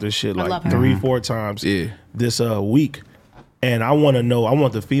talked about this shit I like love her. 3-4 times this week, and I want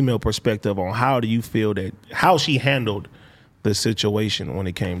the female perspective on how she handled the situation when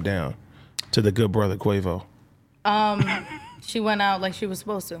it came down to the good brother Quavo. She went out like she was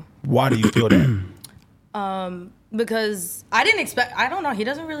supposed to. Why do you feel that? Because I didn't expect. I don't know. He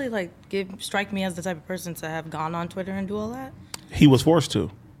doesn't really like strike me as the type of person to have gone on Twitter and do all that. He was forced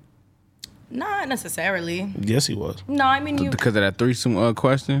to. Not necessarily. Yes, he was. No, I mean you. Because of that threesome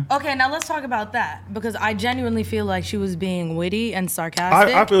question. Okay, now let's talk about that because I genuinely feel like she was being witty and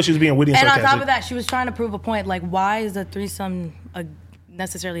sarcastic. I feel she was being witty and sarcastic. And on top of that, she was trying to prove a point. Like, why is a threesome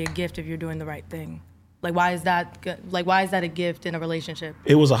necessarily a gift if you're doing the right thing? Like, why is that a gift in a relationship?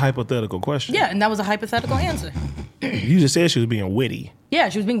 It was a hypothetical question. Yeah, and that was a hypothetical answer. You just said she was being witty. Yeah,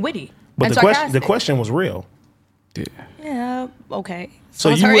 she was being witty. But and the question was real. Yeah, okay. So So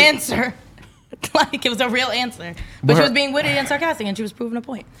was you her would- answer. Like, it was a real answer. But But she her- was being witty and sarcastic, and she was proving a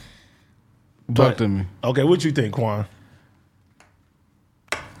point. Talk to me. Okay, what you think, Quan?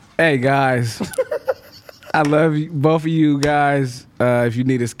 Hey guys, I love you, both of you guys. If you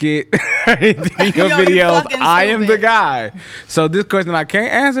need a skit, anything, your Yo, you videos, fucking I am the stupid. guy. So this question I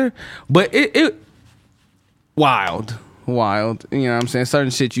can't answer, but it wild. You know what I'm saying? Certain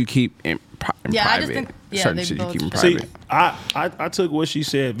shit you keep in private. Yeah, I just think certain they shit you both- keep in See, private. I took what she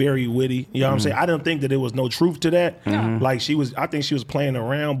said very witty. You know what I'm saying? I didn't think that there was no truth to that. Like I think she was playing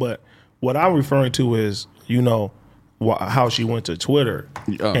around. But what I'm referring to is, how she went to Twitter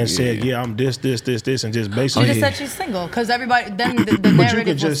and said, "Yeah, I'm this," and just basically. She just said she's single because everybody. Then the But narrative you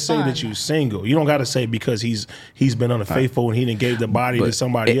could just was say fun. that you single. You don't got to say because he's been unfaithful and he didn't gave the body to But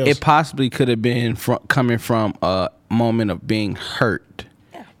somebody else. It possibly could have been coming from a moment of being hurt.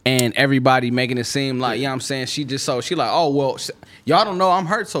 And everybody making it seem like, you know what I'm saying? She like, oh, well, y'all don't know I'm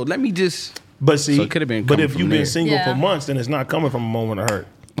hurt, so let me just. But see, So it could have been But coming if from you've been there. single Yeah. for months, then it's not coming from a moment of hurt.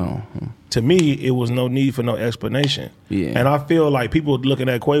 Oh, To me, it was no need for no explanation. Yeah. And I feel like people looking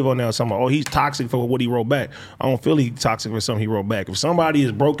at Quavo now, saying, "Oh, he's toxic for what he wrote back." I don't feel he's toxic for something he wrote back. If somebody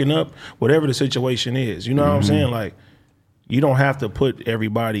is broken up, whatever the situation is, you know what I'm saying? Like, you don't have to put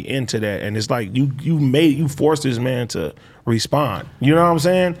everybody into that. And it's like you forced this man to respond. You know what I'm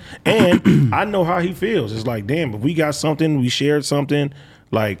saying? And I know how he feels. It's like, damn, if we got something, we shared something,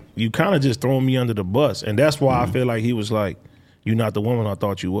 like you kind of just throwing me under the bus. And that's why I feel like he was like, "You're not the woman I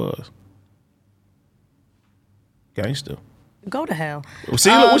thought you was." Gangster. Go to hell.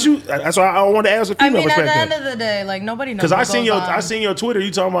 See, look, what you? That's why I want to ask a I female mean, at the end perspective. of the day, like nobody knows. Because I what seen goes your, on. I seen your Twitter. You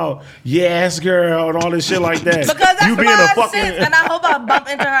talking about yes, girl, and all this shit like that. Because that's you what being a I fucking. said, and I hope I bump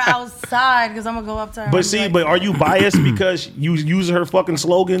into her outside because I'm gonna go up to her. and But be see, like, but are you biased because you use her fucking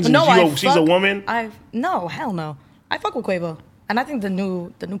slogans? And no, she's a woman. No, hell no. I fuck with Quavo, and I think the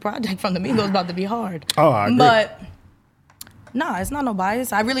new project from the Migos about to be hard. Oh, I agree. But nah, it's not no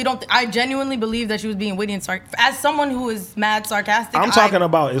bias. I really don't. I genuinely believe that she was being witty and sarcastic. As someone who is mad sarcastic, I'm talking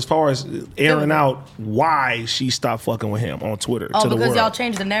about as far as airing out why she stopped fucking with him on Twitter to the because world. y'all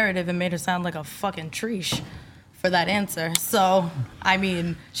changed the narrative and made her sound like a fucking treesh for that answer. So I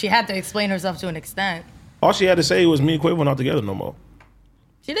mean, she had to explain herself to an extent. All she had to say was me and Quavo not together no more.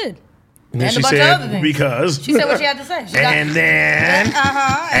 She did. And then And she a bunch of other said things. because. She said what she had to say. She got- And then.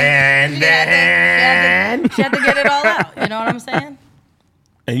 and then. she had to get it all out. You know what I'm saying?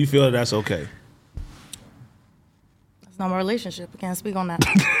 And you feel that that's okay. It's not my relationship. I can't speak on that.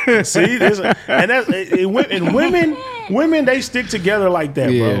 See, women, they stick together like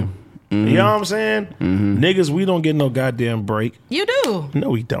that, Yeah. bro. You know what I'm saying? Niggas, we don't get no goddamn break. You do. No,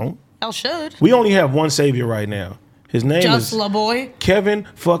 we don't. Y'all should. We only have one savior right now. His name Just is La Boy. Kevin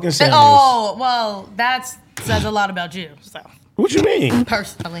fucking Samuels. Oh, well, that says a lot about you. So What you mean?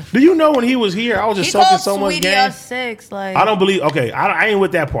 personally, Do you know when he was here, I was just he soaking called so much Sweetie game? a 6. Like I don't believe. Okay, I ain't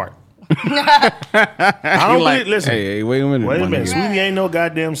with that part. I don't like, believe. Listen. Hey, wait a minute. Wait a my minute, nigga. Sweetie ain't no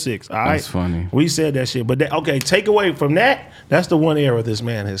goddamn 6. All right, That's funny. We said that shit, but okay, take away from that. That's the one error this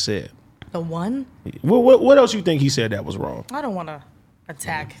man has said. the one. What else you think he said that was wrong? I don't want to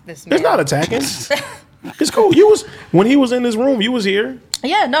attack this man. It's not attacking. It's cool. When he was in this room, you was here.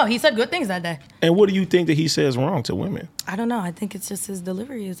 Yeah, no, he said good things that day. And what do you think that he says wrong to women? I don't know. I think it's just his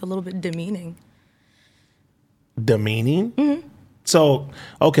delivery is a little bit demeaning. Demeaning? Mm-hmm. So,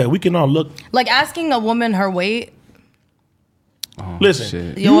 okay, we can all look. Like asking a woman her weight. Listen,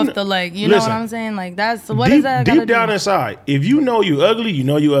 shit. You have to like, you know listen. what I'm saying? Like that's what deep, is that? Deep gotta down do? inside, if you know you ugly, you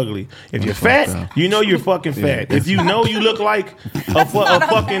know you ugly. If you're fat, you know you're fucking fat. If you know you look like a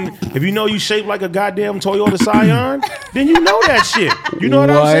fucking, if you know you shaped like a goddamn Toyota Scion, then you know that shit. You know what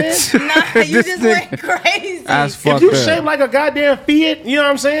I'm saying? Nah, you This just nigga- went crazy. That's If fucked you up. shaped like a goddamn Fiat, you know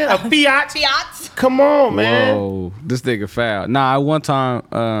what I'm saying? A Fiat. Fiat. Come on, man. Whoa, this nigga foul. Nah, one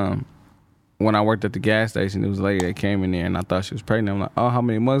time when I worked at the gas station, there was a lady that came in there and I thought she was pregnant. I'm like, oh, how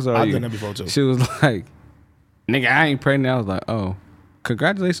many months are I've you? done that before, too. She was like, nigga, I ain't pregnant. I was like, oh,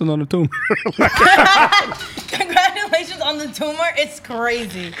 congratulations on the tumor. Congratulations on the tumor. It's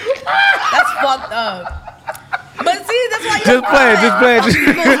crazy. That's fucked up. But see, that's why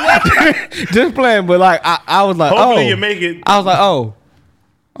you just playing. But like, I was like, Hopefully oh. you make it. I was like, oh,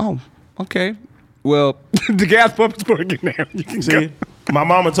 okay. Well, the gas pump is working now. You can go. See, my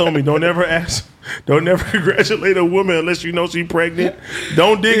mama told me don't never congratulate a woman unless you know she's pregnant.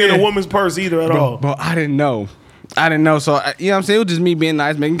 Don't dig in a woman's purse either at all. Bro, I didn't know. So, you know what I'm saying? It was just me being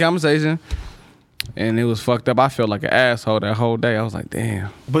nice, making conversation. And it was fucked up. I felt like an asshole that whole day. I was like,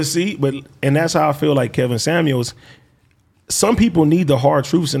 damn. And that's how I feel like Kevin Samuels. Some people need the hard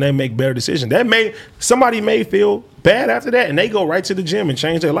truths and they make better decisions. Somebody may feel bad after that and they go right to the gym and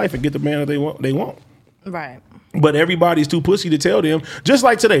change their life and get the man that they want. Right. But everybody's too pussy to tell them. Just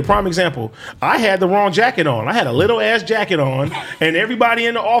like today, prime example. I had the wrong jacket on. I had a little ass jacket on, and everybody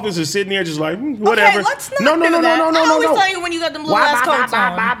in the office is sitting there just like, whatever. Okay, let's not do that. I always tell you when you got them little ass coats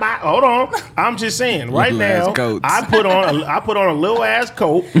on. Hold on. I'm just saying, right now, coats. I put on a little ass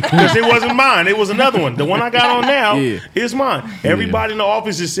coat because it wasn't mine. It was another one. The one I got on now is mine. Everybody in the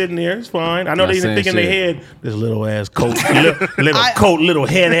office is sitting there. It's fine. I know they even think in their head, this little ass coat, little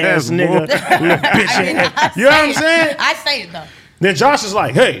head ass nigga, little bitch ass. You know what I'm saying? I say it though. Then Josh is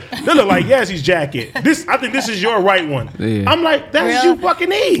like, hey, they look like Yazzy's jacket. I think this is your right one. Yeah. I'm like, that's what you fucking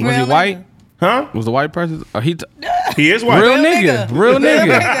need. Was he white? Huh? Was the white person? He is white. Real nigga.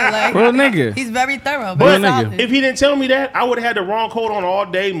 Like, Real nigga. He's very thorough. But nigga. if he didn't tell me that, I would have had the wrong coat on all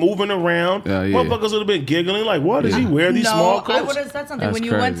day, moving around. Motherfuckers would have been giggling like, what does he wear these small coats? I would have said something. That's when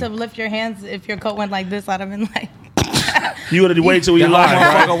you went to lift your hands, if your coat went like this, I'd have been like... You would have waited till he lied,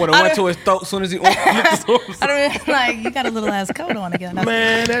 right? I would have went to his throat as soon as he I'd have been like, you got a little ass coat on again.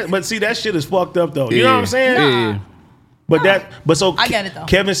 Man, but see, that shit is fucked up though. You know what I'm saying? Yeah. But so I get it though.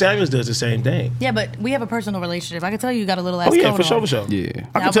 Kevin Samuels does the same thing. Yeah, but we have a personal relationship. I can tell you got a little ass coat on. For sure. Yeah.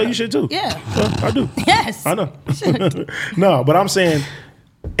 I can tell you shit too. Yeah. I do. Yes. I know. No, but I'm saying,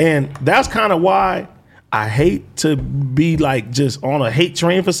 and that's kind of why I hate to be like just on a hate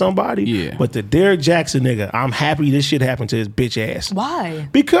train for somebody. Yeah. But the Derek Jackson nigga, I'm happy this shit happened to his bitch ass. Why?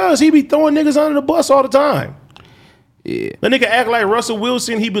 Because he be throwing niggas under the bus all the time. Yeah. The nigga act like Russell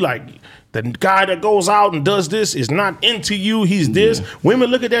Wilson. He be like, the guy that goes out and does this is not into you. He's this. Women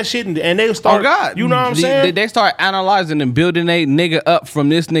look at that shit and they start. Oh God. You know what I'm saying? They start analyzing and building a nigga up from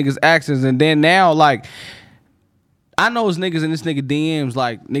this nigga's actions, and then now like. I know it's niggas in this nigga DMs,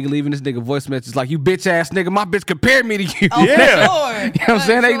 like, nigga leaving this nigga voice messages like, you bitch ass nigga, my bitch compared me to you. Oh, Yeah. for sure. You know what I'm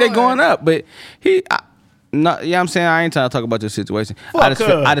saying? They going up. But I'm saying I ain't trying to talk about this situation. I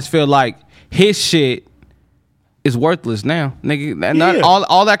just feel like his shit is worthless now. Nigga,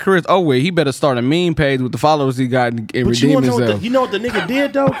 all that career is over with. He better start a meme page with the followers he got and redeem himself. You know what the nigga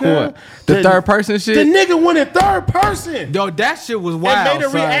did though, cuz? What? The third person shit? The nigga went in third person. Yo, that shit was wild. And made a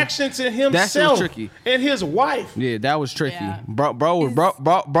son. reaction to himself. That shit was tricky. And his wife. Yeah, that was tricky. Yeah. Bro,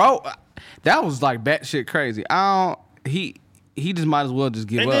 that was like batshit crazy. He just might as well just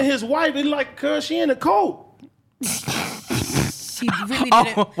give up. And then his wife is like, cuz she in a coat. She really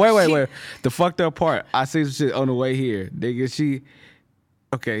did it. Wait. The fucked up part. I see some shit on the way here. Nigga,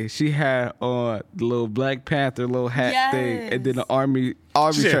 she had on the little Black Panther little hat thing and then the army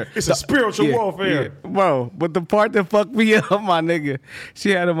shirt. It's a spiritual warfare. Yeah. Bro, but the part that fucked me up, my nigga, she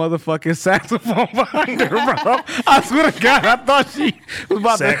had a motherfucking saxophone behind her, bro. I swear to God, I thought she was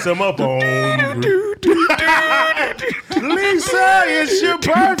about Sax to... him up on. Lisa, it's your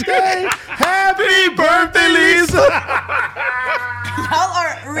birthday. Happy birthday, Lisa. Y'all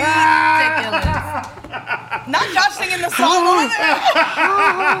are ridiculous. Not Josh singing the song on there.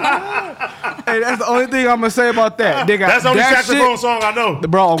 Hey, that's the only thing I'm gonna say about that. Nigga, That's the only that saxophone shit, song I know.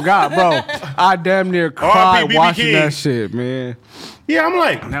 bro. God, bro, I damn near cried BB watching King. that shit, man. Yeah, I'm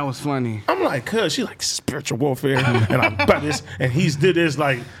like, That was funny. cuz she like spiritual warfare, and I'm about this, and he's did this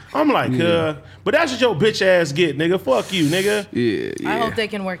like, I'm like, but that's what your bitch ass get, nigga. Fuck you, nigga. Yeah. I hope they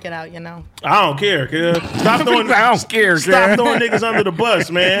can work it out, you know. I don't care, cuz. Stop throwing. I don't care, Stop cuz. throwing niggas under the bus,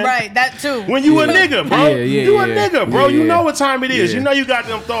 man. Right, that too. When you a nigga, bro. Yeah, you a nigga, bro. yeah, you know what time it is. yeah. You know you got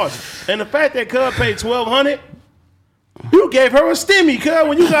them thoughts. And the fact that cuz paid $1,200, you gave her a stimmy, cuz,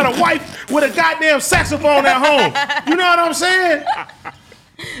 when you got a wife with a goddamn saxophone at home. You know what I'm saying?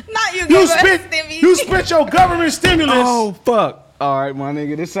 Not you. You spent your government stimulus. Oh fuck! All right, my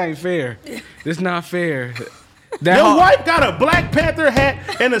nigga, this ain't fair. This not fair. Your wife got a Black Panther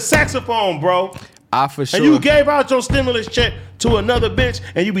hat and a saxophone, bro. I for sure. And you gave out your stimulus check to another bitch,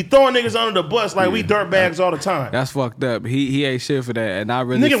 and you be throwing niggas under the bus like we dirtbags all the time. That's fucked up. He ain't shit for that, and I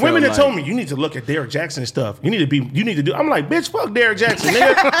really Nigga, felt women that like, told me you need to look at Derek Jackson stuff. You need to do. I'm like, bitch, fuck Derek Jackson,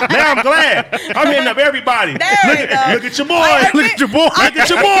 nigga. Now I'm glad. I'm hitting up everybody. Look at your boy. Look at your boy. Look at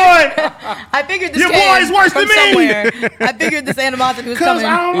your boy. I figured this Your came boy's worse from than me. somewhere. I figured this animosity was Cause coming.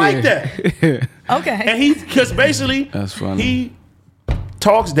 I don't like that. Okay. And because basically That's funny. he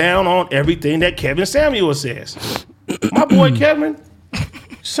talks down on everything that Kevin Samuel says. My boy Kevin,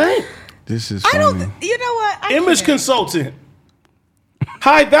 same. This is I funny. don't. You know what? I Image can't. consultant.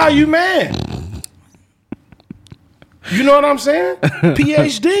 High value man. You know what I'm saying?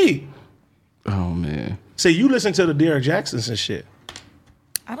 PhD. Oh man. See, you listen to the Derek Jacksons and shit.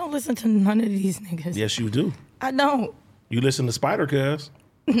 I don't listen to none of these niggas. Yes, you do. I don't. You listen to Spider Cuz.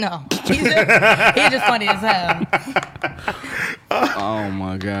 No. He's just funny as hell. Oh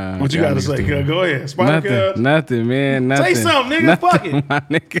my God. What you Y'all got to niggas say, stupid. cuz? Go ahead. Spider Cuz. Nothing, man. Nothing. Say something, nigga. Nothing, Fuck it. my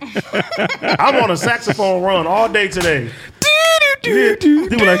nigga. I'm on a saxophone run all day today.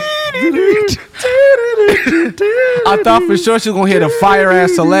 They were like, I thought for sure she was gonna hear the fire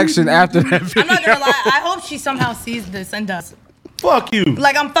ass selection after that video. I'm not gonna lie. I hope she somehow sees this and does. fuck you.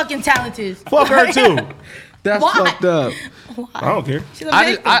 Like I'm fucking talented. Fuck her too. That's Why? fucked up. I don't care. She's a I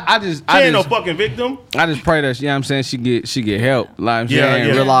victim. just She ain't no fucking victim. I just pray that, you know what I'm saying, she get help. Like I'm Yeah, saying,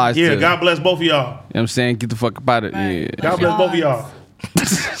 yeah. realize Yeah, to, God bless both of y'all. you know what I'm saying, get the fuck up out of it. Right. Yeah. God bless both of y'all.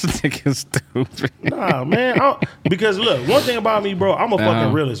 This nigga stupid. Nah, man. Because look, one thing about me, bro, I'm a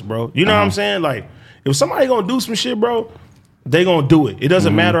fucking realist, bro. You know what I'm saying? Like, if somebody gonna do some shit, bro, they gonna do it. It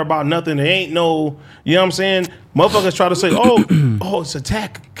doesn't matter about nothing. There ain't no, you know what I'm saying? Motherfuckers try to say, oh, it's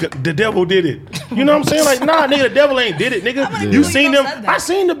attack. The devil did it. You know what I'm saying? Like, nah, nigga, the devil ain't did it, nigga. like, You who seen even them? said that? I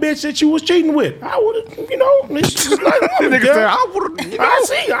seen the bitch that you was cheating with. I would've, you know, it's just like, Nigga said, I would've, you know. I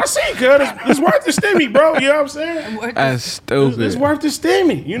see, cuz. It's worth the stimmy, bro. You know what I'm saying? That's stupid. It's worth the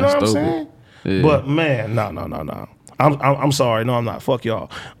stimmy. You know That's what I'm stupid. saying? Yeah. But man, no. I'm sorry. No, I'm not. Fuck y'all.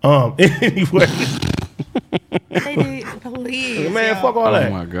 Anyway, Please, man, yo. fuck all Oh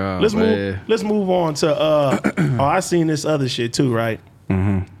that. my God, Let's man. move. Let's move on to. I seen this other shit too. Right.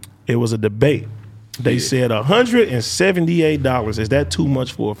 Mm-hmm. It was a debate. They said $178. Is that too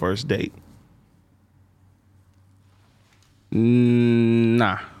much for a first date?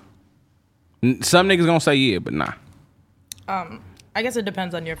 Nah. Some niggas gonna say yeah, but nah. I guess it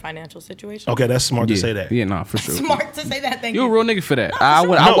depends on your financial situation. Okay, that's smart Yeah. to say that. Yeah, nah, for sure. Smart to say that. Thank You a you. real nigga for that. for I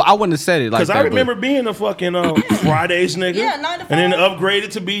sure. wouldn't have said it like Because that. I remember being a fucking Fridays nigga. Yeah, 9 to 5. And then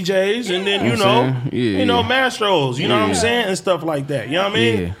upgraded to BJ's and then, you know, saying? Yeah. Mastros, you know what I'm Yeah. saying? And stuff like that. You know what I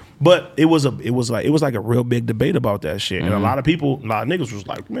mean? Yeah. But it was like a real big debate about that shit. And a lot of niggas was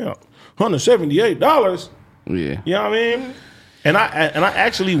like, man, $178. Yeah. You know what I mean? And I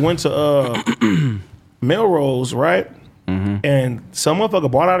actually went to Melrose, right? And some motherfucker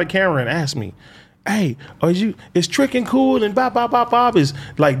brought out a camera and asked me, hey, is tricking cool and bop is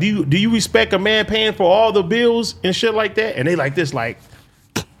like, do you respect a man paying for all the bills and shit like that? And they like this, like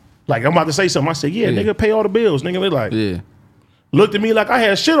I'm about to say something. I said, yeah, nigga, pay all the bills. Nigga, they like looked at me like I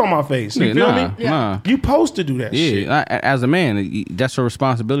had shit on my face. You feel me? Nah. You supposed to do that shit. As a man, that's your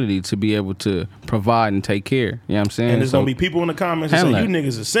responsibility to be able to provide and take care. You know what I'm saying? And there's gonna be people in the comments that say, handle you that.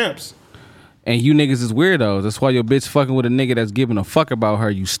 niggas are simps. And you niggas is weirdos. That's why your bitch fucking with a nigga that's giving a fuck about her,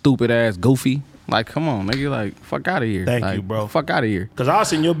 you stupid ass goofy. Like, come on, nigga. Like, fuck out of here. Thank like, you, bro. Fuck out of here. Cause I'll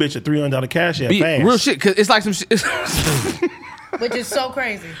send your bitch a $300 cash app fast. Real shit, cause it's like some shit. Which is so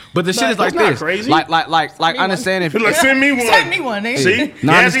crazy. But the shit is like It's not this. crazy. Like understand if Like, send me one. Send me one, nigga. See?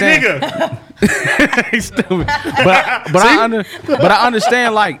 No, I Gassy understand. nigga. He's stupid. But I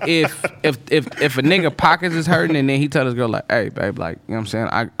understand like if a nigga pockets is hurting and then he tell his girl like, hey babe, like, you know what I'm saying,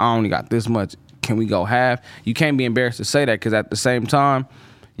 I only got this much. Can we go half? You can't be embarrassed to say that because at the same time,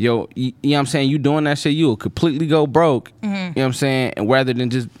 you know what I'm saying, you doing that shit, you'll completely go broke. You know what I'm saying? And rather than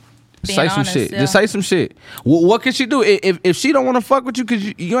just Being say some honest, shit. yeah. Just say some shit. What can she do? If she don't want to fuck with you because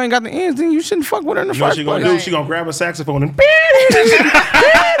you ain't got the ends, then you shouldn't fuck with her in the You know what first she gonna place. do? She gonna grab a saxophone and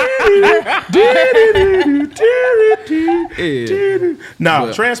Nah,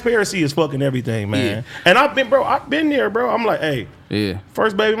 But- transparency is fucking everything, man. And I've been there, bro. I'm like, hey, Yeah.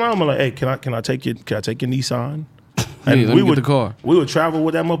 first baby mama, like, hey, can I take your Nissan? Yeah, let me get the car. We would travel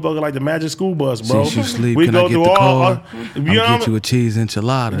with that motherfucker like the Magic School Bus, bro. Since you sleep, we can go I get through the all. car? You I'm know get you a cheese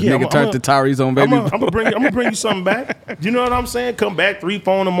enchilada. Yeah, Nigga turned to Tyrese on baby. I'm gonna bring you something back. You know what I'm saying? Come back 3,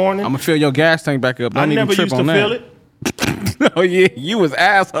 4 in the morning. I'm gonna fill your gas tank back up. Don't I even never trip used to on that. feel it. Oh yeah, you was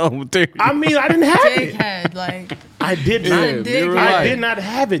asshole material. I mean, I didn't have it. Dickhead, like, I did not. a dick. I did not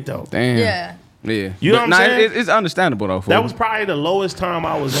have it though. Damn. yeah. Yeah. You know what I'm saying? It's understandable though. That was probably the lowest time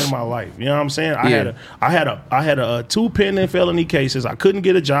I was in my life. You know what I'm saying? I Yeah. had 2 pending felony cases. I couldn't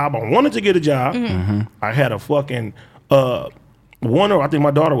get a job. I wanted to get a job. I had a fucking I think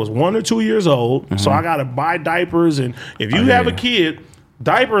my daughter was 1 or 2 years old. So I gotta buy diapers, and if you have a kid,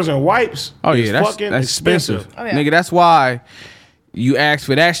 diapers and wipes is fucking expensive. Oh, yeah. Nigga, that's why you ask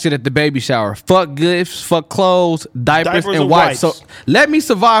for that shit at the baby shower. Fuck gifts, fuck clothes, diapers and wipes. So let me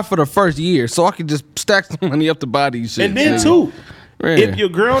survive for the first year so I can just stack some money up to buy these shit. And then nigga. too, Yeah. if your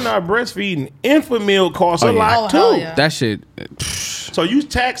girl not breastfeeding, infant milk costs a lot Oh, too. hell yeah. That shit, So you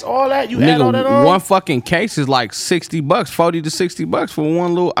tax all that, you add all that nigga, on. one fucking case is like $60, $40 to $60 for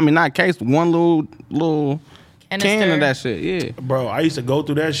one little. I mean, not case, one little can of that shit. Yeah. Bro, I used to go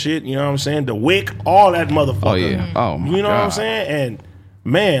through that shit, you know what I'm saying? The wick, all that motherfucker. Oh yeah. Oh my You know God. what I'm saying? And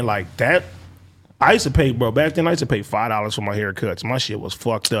man, like that, I used to pay, bro. Back then, I used to pay $5 for my haircuts. My shit was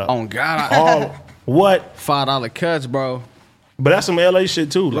fucked up. Oh God. All what? $5 cuts, bro. But that's some LA shit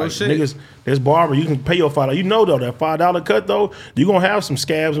too. Real Like shit. niggas, there's barber. You can pay your $5. You know though that $5 cut though, you gonna have some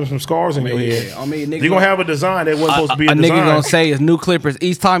scabs and some scars in your head. I mean, nigga you gonna have a design that wasn't supposed to be a a nigga design. gonna say it's new clippers.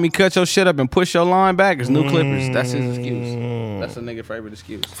 Each time he cut your shit up and push your line back, it's new clippers. That's his excuse. That's a nigga favorite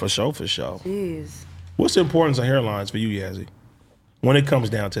excuse. For sure. Jeez. What's the importance of hairlines for you, Yazzie? When it comes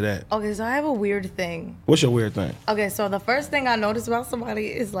down to that, Okay, so I have a weird thing. what's your weird thing? Okay, so the first thing I notice about somebody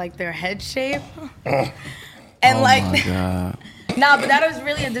is like their head shape. Oh. And like, My God. nah, but that is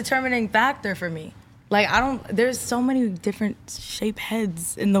really a determining factor for me. Like, there's so many different shaped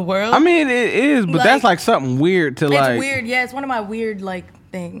heads in the world. I mean, it is, but that's Like, like something weird to it's like. weird. Yeah, it's one of my weird like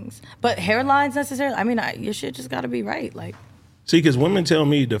things. But hairlines necessarily, I mean, your shit just gotta be right. Like, See, because women tell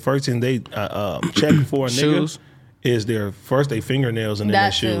me the first thing they check for a nigga Shoes. is their fingernails and then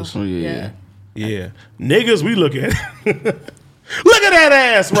their that too. shoes. Oh, yeah. Yeah, niggas, we look at look at that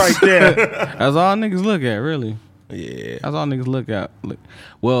ass right there. That's all niggas look at, really. Yeah, That's all niggas look at.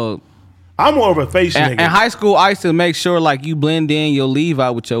 Well, I'm more of a face in nigga. high school, I used to make sure like you blend in your leave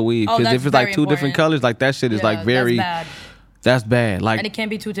out with your weave. Oh, Because that's if it's like very two different important. colors, like that shit is Yeah, like very. That's bad. That's bad. Like And it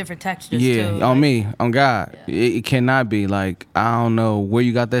can't be two different textures yeah, too. on like- me, on God, it cannot be. Like I don't know where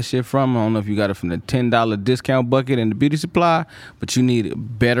you got that shit from. I don't know if you got it from the $10 discount bucket in the beauty supply, but you need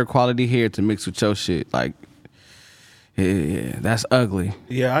better quality hair to mix with your shit. Like, yeah, that's ugly.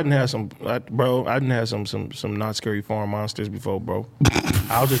 Yeah, I didn't have some, bro. I didn't have some not scary farm monsters before, bro.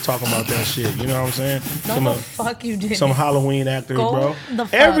 I was just talking about that shit. You know what I'm saying? No, the fuck you did. Some Halloween actors, Go bro. the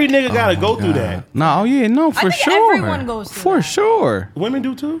fuck. Every nigga gotta go through that. No, oh yeah, no, for think sure. everyone goes through for that. sure. Women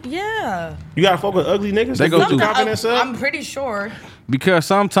do too. Yeah. You gotta fuck with ugly niggas. They go That through- build confidence up. I'm pretty sure. Because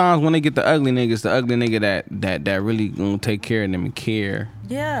sometimes when they get the ugly niggas, the ugly nigga that really gonna take care of them and care.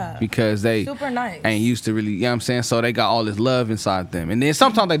 Yeah. Because they Super nice. ain't used to really, you know what I'm saying? So they got all this love inside them. And then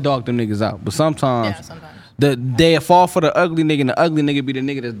sometimes they dog them niggas out. But sometimes, Yeah, sometimes. they fall for the ugly nigga, and the ugly nigga be the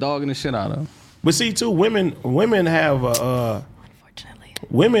nigga that's dogging the shit out of them. But see, too, women have Unfortunately.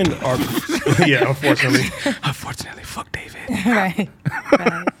 women are yeah, unfortunately, Unfortunately, fuck David. right.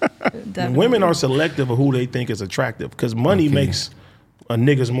 Definitely. women are selective of who they think is attractive because money makes a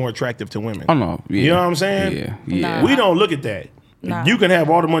niggas more attractive to women. Oh no. Yeah. You know what I'm saying? Yeah. Nah. Yeah. We don't look at that. Nah. You can have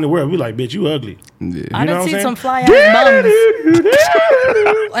all the money in the world. We like, bitch, you ugly. Yeah. I You know done what I'm seen saying? some fly ass bums.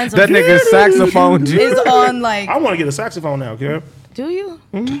 And some That nigga saxophone. is on like. I want to get a saxophone now, Karen. Do you?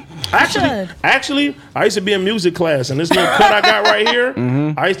 Actually, I used to be in music class, and this little cut I got right here,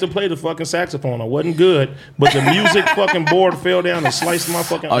 I used to play the fucking saxophone. I wasn't good, but the music fucking board fell down and sliced my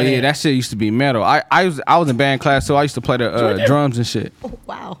fucking. Oh yeah, hand. that shit used to be metal. I was in band class, so I used to play the there. drums and shit. Oh,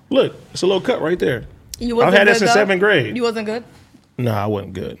 wow. Look, it's a little cut right there. You I've wasn't had that good, since though? 7th grade. You wasn't good? No, I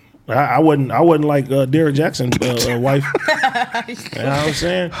wasn't good. I wasn't like Derrick Jackson's wife. You know what I'm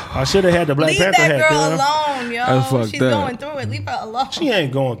saying? I should have had the Black Leave Panther that hat. girl Karen. alone, yo. That's fucked She's up. going through it. Leave her alone. She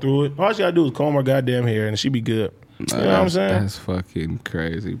ain't going through it. All she gotta do is comb her goddamn hair, and she be good. You know what I'm saying? That's fucking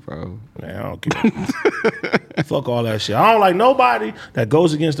crazy, bro. Man, I don't care. Fuck all that shit. I don't like nobody that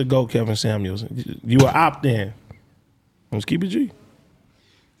goes against the GOAT, Kevin Samuels. You are opt in. Let's keep it G.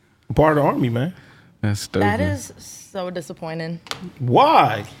 I'm part of the Army, man. That's stupid. That is so disappointing.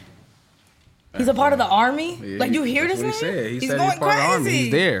 Why? He's a part of the army? Like, you hear That's this what he man? said. He He's said going he's part of the Army. crazy.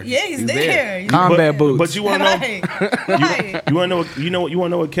 He's there. Yeah, he's He's there. Combat boots. But you want to know? Right. Right. You want to know? You want to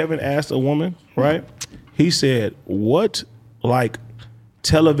know what Kevin asked a woman? Right? He said, "What like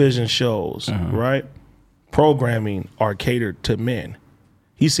television shows, right? Programming are catered to men."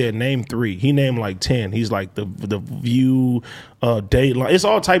 He said, "Name 3." He named like 10. He's like the View, Dateline. It's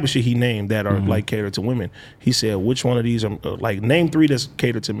all type of shit he named that are like catered to women. He said, "Which one of these are like name 3 that's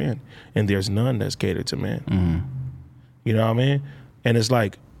catered to men?" And there's none that's catered to men. You know what I mean? And it's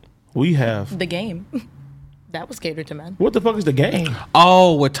like we have. The game. That was catered to men. What the fuck is the game?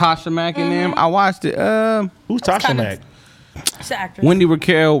 Oh, with Tasha Mack and them, I watched it. Who's Tasha kinda- Mack? She's an actress. Wendy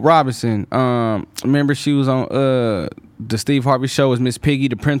Raquel Robinson. Remember she was on the Steve Harvey show as Miss Piggy,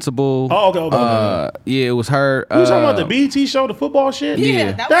 the principal. Oh, okay. Yeah, it was her. We talking about the BET show, the football shit?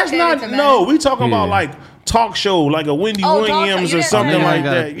 Yeah, that was That's catered not, to men. no, we talking Yeah. about like talk show, like a Wendy Oh, talk show. Williams You or didn't something say like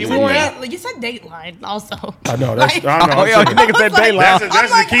that. that. You You said know that. what? You said Dateline also. I know, that's, I know. Oh, yeah, I'm you niggas said like- Daylight.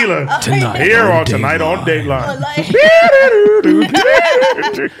 that's like- tequila. Tonight Here on on Tonight on Dateline.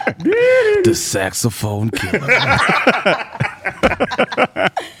 The saxophone killer.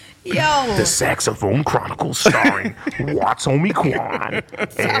 Yo. The Saxophone Chronicles starring Watts Homie Quan and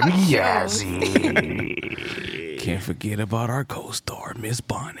Yazzie. Can't forget about our co-star, Miss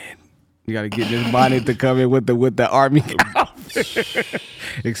Bonnet. You gotta get Miss Bonnet to come in with the army.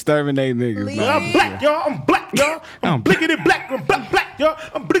 Exterminate niggas. Leave. bro. I'm black, y'all. I'm black, y'all. I'm blickety black. I'm black, y'all.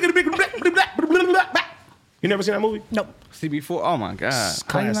 I'm blickety black, black, black, black, black. You never seen that movie? Nope. CB4. Oh my God.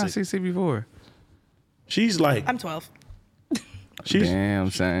 How you not Classic. see CB4? She's like, I'm 12. she's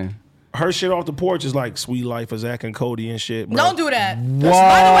Damn, son. her shit off the porch is like Sweet Life of Zach and Cody and shit. Bro. Don't do that. Whoa.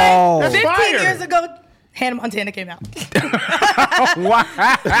 By the way, That's 15 fire. years ago, Hannah Montana came out. Wow.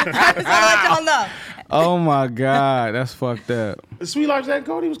 I just want to let y'all know. Oh my God, that's fucked up. Sweet Life of Zach and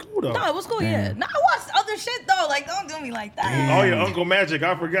Cody was cool though. No, it was cool, yeah. No, I watched other shit, though. Like, don't do me like that. Oh, your Uncle Magic,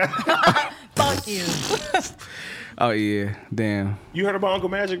 I forgot. Fuck you. Oh yeah, damn. You heard about Uncle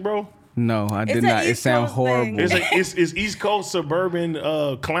Magic, bro? No, I It's did an not. It East sounds Coast thing. horrible. It's East Coast suburban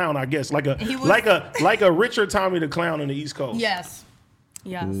clown, I guess, like He was- a richer Tommy the Clown in the East Coast. Yes.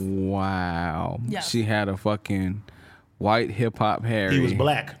 Yes. Wow. Yes. She had a fucking white hip hop Harry. He was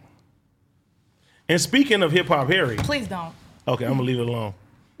black. And speaking of hip hop Harry, Please don't. okay, I'm gonna leave it alone.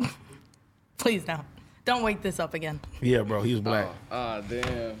 Please don't. Don't wake this up again. Yeah, bro, he was black. Ah,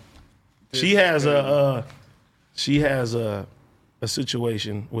 damn. She has a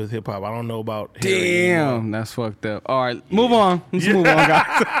situation with hip hop. I don't know about Harry anymore. Damn, that's fucked up. All right, move on. Let's move on,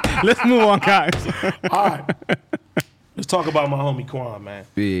 guys. Let's move on, guys. All right. Let's talk about my homie Quan, man.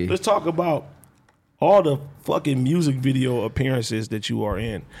 Yeah. Let's talk about all the fucking music video appearances that you are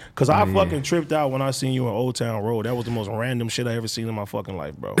in. Cause I fucking tripped out when I seen you on Old Town Road. That was the most random shit I ever seen in my fucking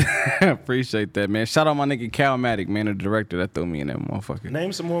life, bro. Appreciate that, man. Shout out my nigga Calmatic, man, the director that threw me in that motherfucker.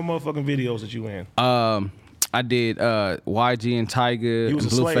 Name some more motherfucking videos that you in. I did YG and Tiger, He was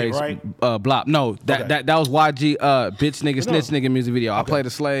and a slave, Blueface, right? Blop. No, that Okay. that was YG, bitch nigga No. snitch nigga music video. I played a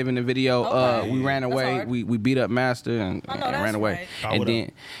slave in the video. Okay. We ran That's away. hard. We beat up Master and I know ran that's away. right. Oh, And what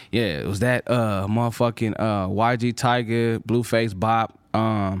then it was that motherfucking YG Tiger, Blueface Bop.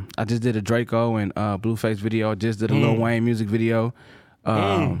 I just did a Draco and Blueface video. I just did a Lil Wayne music video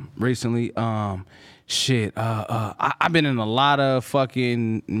recently. I've been in a lot of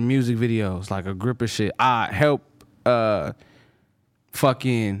fucking music videos, like a grip of shit. I help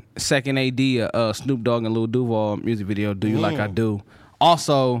fucking second AD Snoop Dogg and Lil Duval music video, Do You Like I Do.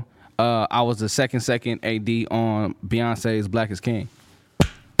 Also, I was the second AD on Beyonce's Black is King.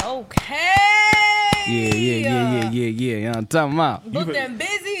 Okay. Yeah. You know what I'm talking about. Looking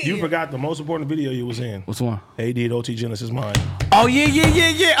busy. You forgot the most important video you was in. What's one? AD at OT Genesis Mind. Oh, yeah.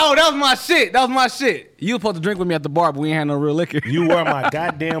 Oh, that was my shit. You were supposed to drink with me at the bar, but we ain't had no real liquor. You were my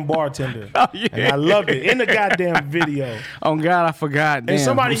goddamn bartender. Oh, yeah. And I loved it. In the goddamn video. Oh, God, I forgot. Damn, And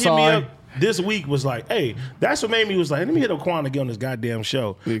somebody I'm hit me sorry. up this week was like, hey, that's what made me was like, let me hit up Quan to get on this goddamn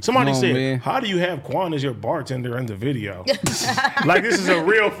show. Yeah, Somebody come on, said, man. how do you have Quan as your bartender in the video? Like this is a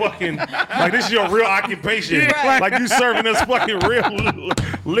real fucking, like this is your real occupation. Yeah. Like you serving us fucking real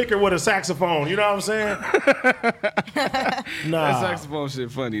liquor with a saxophone. You know what I'm saying? That Nah, saxophone shit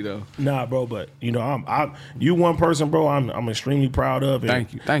funny, though. nah, bro. But you know, I'm you one person, bro. I'm extremely proud of. And,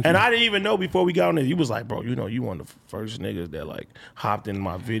 Thank you. And I didn't even know before we got on there. You was like, bro, you know, you one of the first niggas that like hopped in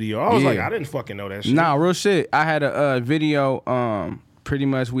my video. I was Yeah. like, I didn't fucking know that shit. Nah, real shit. I had a video. Pretty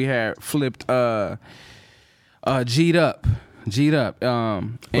much we had flipped G'd up.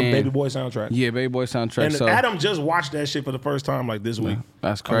 From Baby Boy soundtrack. Yeah, Baby Boy soundtrack. And so Adam just watched that shit for the first time like this week.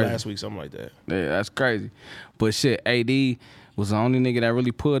 that's Or crazy. last week, something like that. Yeah, that's crazy. But shit, AD was the only nigga that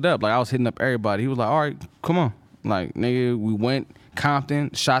really pulled up. Like I was hitting up everybody. He was like, all right, come on. Like, nigga, we went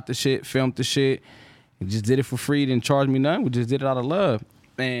Compton, shot the shit, filmed the shit, and just did it for free, didn't charge me nothing. We just did it out of love.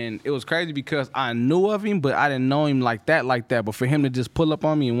 And it was crazy because I knew of him, but I didn't know him like that. But for him to just pull up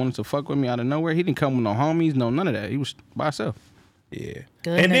on me and wanted to fuck with me out of nowhere, he didn't come with no homies, no none of that. He was by himself. Yeah.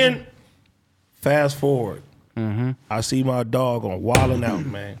 Good and nigga. then fast forward, I see my dog on Wildin' Out,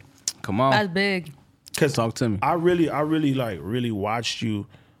 man. Come on. That's big. Cause Talk to me. I really watched you,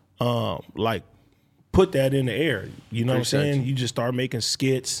 like put that in the air. You know Appreciate what I'm saying? you. You just start making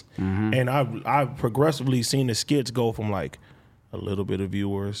skits, and I've progressively seen the skits go from like a little bit of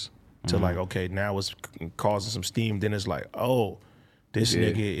viewers to like, okay, now it's causing some steam. Then it's like, oh, this Yeah.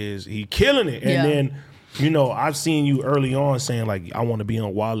 nigga he killing it. And Yeah. then, you know, I've seen you early on saying like, I want to be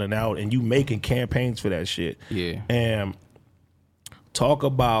on Wildin' Out, and you making campaigns for that shit. Yeah. And talk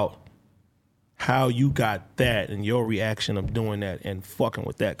about how you got that and your reaction of doing that and fucking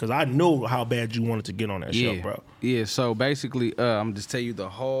with that. Because I know how bad you wanted to get on that show, bro. Yeah, so basically, I'm just tell you the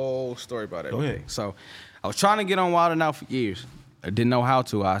whole story about it. Go ahead. So I was trying to get on Wild 'N Out for years. I didn't know how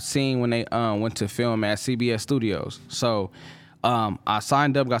to. I seen when they went to film at CBS Studios. So I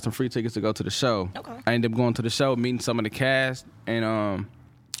signed up, got some free tickets to go to the show. Okay. I ended up going to the show, meeting some of the cast, and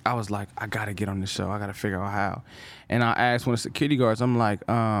I was like, I gotta get on the show. I gotta figure out how. And I asked one of the security guards, I'm like,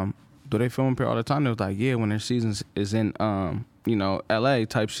 do they film up here all the time? They was like, yeah, when their season is in, LA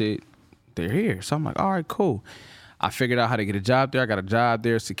type shit, they're here. So I'm like, all right, cool. I figured out how to get a job there. I got a job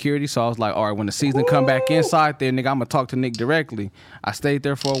there, security. So I was like, all right, when the season come back inside there, nigga, I'm gonna talk to Nick directly. I stayed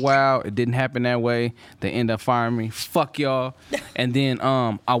there for a while. It didn't happen that way. They ended up firing me. Fuck y'all. And then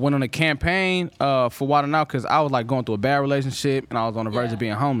I went on a campaign for Wild 'N Out because I was like going through a bad relationship and I was on the verge of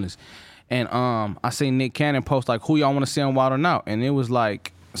being homeless. And I seen Nick Cannon post like, who y'all want to see on Wild 'N Out? And it was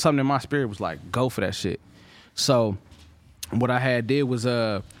like, something in my spirit was like, go for that shit. So what I had did was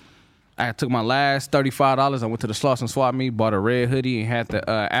I took my last $35. I went to the Slauson Swap Meet, bought a red hoodie, and had the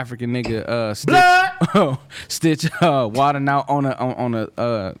African nigga stitch Wild 'N Out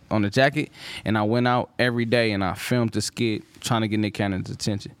on the jacket. And I went out every day and I filmed the skit trying to get Nick Cannon's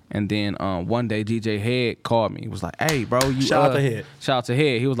attention. And then one day DJ Head called me. He was like, "Hey, bro, you shout out to Head. Shout out to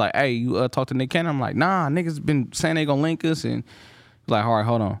Head." He was like, "Hey, you talk to Nick Cannon?" I'm like, "Nah, niggas been saying they gonna link us." And he was like, "All right,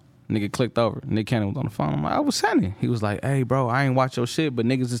 hold on." Nigga clicked over. Nick Cannon was on the phone. I'm like, I was sending. He was like, "Hey, bro, I ain't watch your shit, but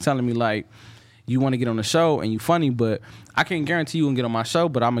niggas is telling me like you want to get on the show and you funny, but I can't guarantee you can get on my show,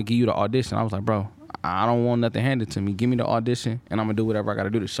 but I'm gonna give you the audition." I was like, "Bro, I don't want nothing handed to me. Give me the audition and I'm gonna do whatever I gotta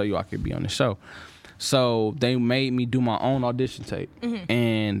do to show you I could be on the show." So they made me do my own audition tape.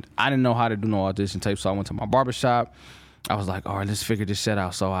 And I didn't know how to do no audition tape, so I went to my barbershop. I was like, all right, let's figure this shit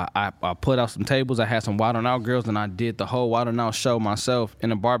out. So I put out some tables. I had some Wild 'N Out girls, and I did the whole Wild 'N Out show myself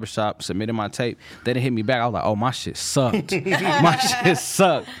in a barbershop, submitted my tape. They didn't hit me back. I was like, oh, my shit sucked. My shit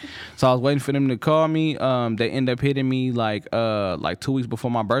sucked. So I was waiting for them to call me. They ended up hitting me like 2 weeks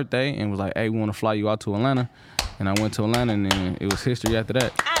before my birthday and was like, hey, we want to fly you out to Atlanta. And I went to Atlanta, and then it was history after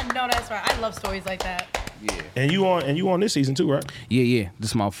that. I know that's right. I love stories like that. Yeah. And you on this season too, right? Yeah. This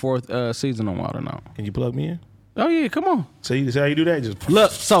is my fourth season on Wild 'N Out. Can you plug me in? Oh yeah, come on. So you how you do that? Just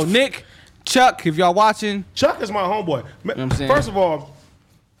look. So Nick, Chuck, if y'all watching, Chuck is my homeboy. You know what I'm saying? First of all,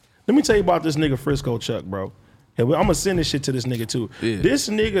 let me tell you about this nigga Frisco Chuck, bro. And I'm gonna send this shit to this nigga too. Yeah. This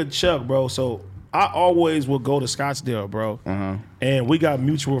nigga Chuck, bro. So I always would go to Scottsdale, bro. And we got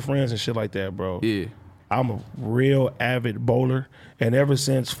mutual friends and shit like that, bro. Yeah. I'm a real avid bowler, and ever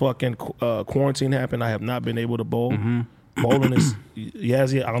since fucking quarantine happened, I have not been able to bowl. Bowling is,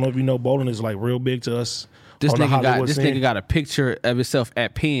 Yazzie, I don't know if you know, bowling is like real big to us. This nigga got a picture of himself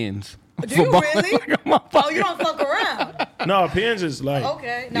at Penn's. Do you really? Oh, you don't fuck around. No, Penn's is like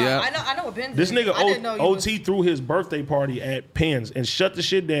okay. No, yeah. I know what Penn's this is. This nigga OT threw his birthday party at Penn's and shut the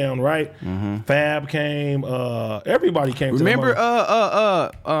shit down. Right? Fab came. Everybody came. Remember,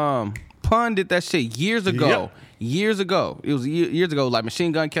 Pun did that shit years ago. Yep. Years ago. It was years ago. Like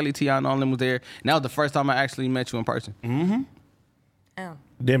Machine Gun Kelly, T.I. and all them was there. And that was the first time I actually met you in person. Oh.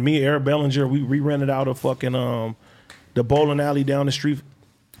 Then me and Eric Bellinger, we rented out a fucking the bowling alley down the street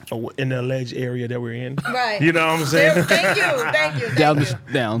in the alleged area that we're in. Right. You know what I'm saying? Thank you.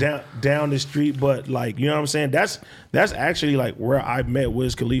 Down the street, but like, you know what I'm saying? That's actually like where I met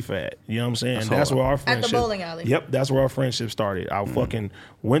Wiz Khalifa at. You know what I'm saying? That's where our friendship. At the bowling alley. Yep, that's where our friendship started. I fucking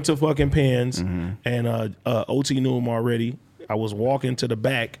went to fucking Penn's and OT knew him already. I was walking to the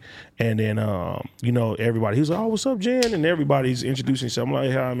back, and then you know, everybody, he was like, "Oh, what's up, Jen?" And everybody's introducing himself. I'm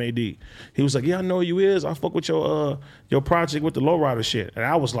like, "Hey, I'm AD." He was like, "Yeah, I know who you is. I fuck with your project with the lowrider shit." And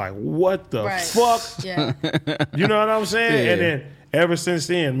I was like, "What the fuck?" Yeah. You know what I'm saying? Yeah. And then ever since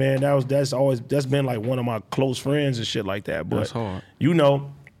then, man, that's been like one of my close friends and shit like that. But that's hard. You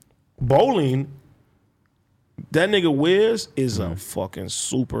know, bowling, that nigga Wiz is a fucking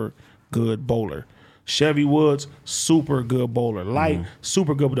super good bowler. Chevy Woods, super good bowler. Light,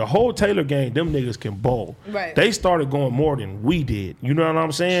 super good. But the whole Taylor gang, them niggas can bowl. Right. They started going more than we did. You know what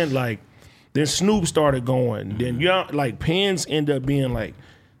I'm saying? Like, then Snoop started going. Then, you know, like, Penn's end up being, like,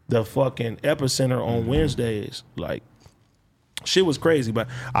 the fucking epicenter on Wednesdays. Like, shit was crazy. But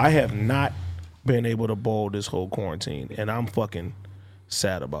I have not been able to bowl this whole quarantine. And I'm fucking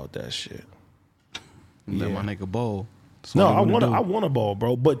sad about that shit. Let my nigga bowl. No, I want to bowl,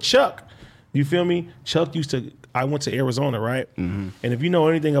 bro. But Chuck... You feel me? Chuck I went to Arizona, right? And if you know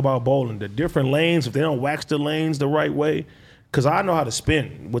anything about bowling, the different lanes, if they don't wax the lanes the right way, because I know how to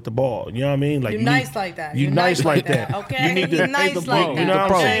spin with the ball. You know what I mean? Like you're nice like that. You're nice like that. Okay. You need to nice the like that. You know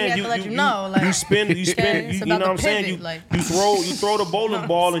what I'm saying? You spin. You know what I'm saying? You throw the bowling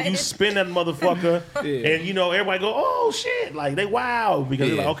ball and you spin that motherfucker, and you know everybody go, oh shit, like they wow because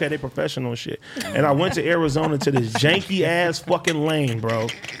they're like, okay, they professional and shit. And I went to Arizona to this janky ass fucking lane, bro.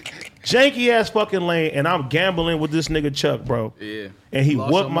 Janky ass fucking lane, and I'm gambling with this nigga Chuck, bro. Yeah. And he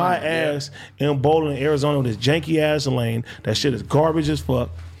whooped my ass in bowling in Arizona with this janky ass lane. That shit is garbage as fuck.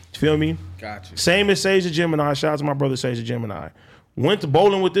 You feel me? Gotcha. Same as Sage the Gemini. Shout out to my brother Sage the Gemini. Went to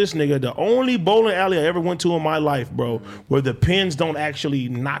bowling with this nigga. The only bowling alley I ever went to in my life, bro, where the pins don't actually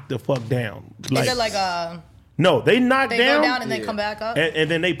knock the fuck down. Is it like No, they knock They down. go down and then come back up. And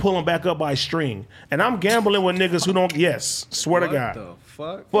then they pull them back up by a string. And I'm gambling with niggas who don't. Yes, swear to God. What the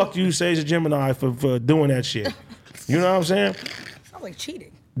fuck? Fuck you, Sage and Gemini, for doing that shit. You know what I'm saying? Sounds like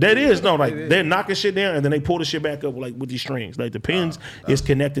cheating. That is no, like they're knocking shit down and then they pull the shit back up like with these strings. Like the pins is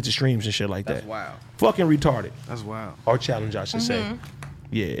connected to streams and shit like that. That's wild. Fucking retarded. That's wild. Or challenge, I should say.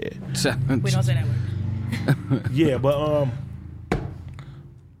 Yeah, We don't say that word. yeah, but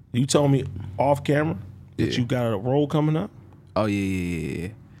you told me off camera that you got a role coming up. Oh yeah.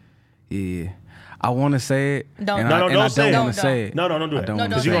 I want to say it. Don't. and No, I, no, and don't I say don't it. want to say it. No, don't do that. don't No, wanna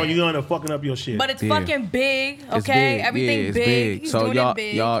Because say you're it. gonna fucking up your shit. But it's Yeah. fucking big, It's okay? big. Everything yeah, it's big. He's So doing y'all, it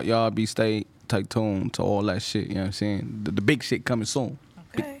big. y'all be stay tuned to all that shit. You know what I'm saying? The big shit coming soon.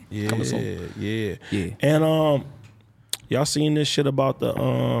 Okay. Coming soon. Yeah. Yeah. And y'all seen this shit about the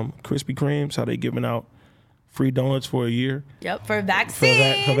Krispy Kremes? How they giving out free donuts for a year Yep, for for,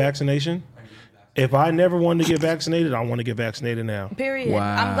 vaccine. for vaccination? If I never wanted to get vaccinated, I want to get vaccinated now. Period. Wow.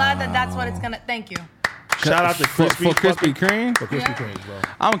 I'm glad that that's what it's gonna. Thank you. Shout out to for Krispy Kreme. For Krispy Yeah. Kremes, bro.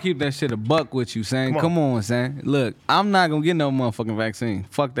 I'm gonna keep that shit a buck with you, son. Come Come on, son. Look, I'm not gonna get no motherfucking vaccine.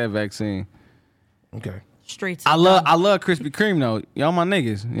 Fuck that vaccine. Okay. Streets. I love Krispy Kreme though. Y'all my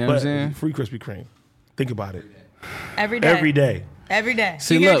niggas. You know what I'm But saying? free Krispy Kreme. Think about it. every day. Every day. Every day.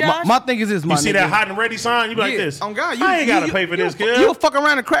 See, you hear, look, Josh? my thing is this, my You see nigga. that hot and ready sign? You be like Yeah, this. on God, I ain't gotta pay for this, kid. You'll fuck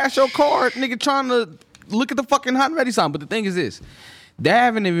around and crash your car, nigga, trying to look at the fucking hot and ready sign. But the thing is this. They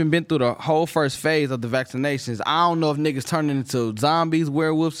haven't even been through the whole first phase of the vaccinations. I don't know if niggas turning into zombies,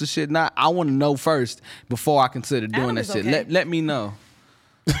 werewolves, and shit. Not. I want to know first before I consider doing Adam that is shit. okay. Let me know.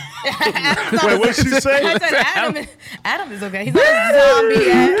 Wait, what she say? I said Adam is okay. He's not a zombie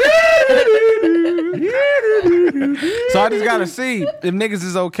yet. So I just gotta see if niggas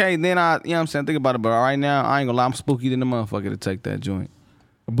is okay. Then I, you know what I'm saying, think about it. But right now, I ain't gonna lie, I'm spooky than the motherfucker to take that joint.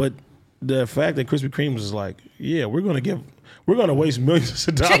 But the fact that Krispy Kremes is like, yeah, we're gonna waste millions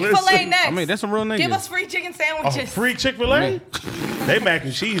of dollars. Chick-fil-A next. I mean, that's some real niggas. Give us free chicken Oh, sandwiches. free Chick-fil-A? They mac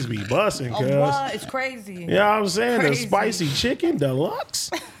and cheese be busting, cuz. Oh, what? It's crazy. You know what I'm saying? Crazy. The spicy chicken deluxe.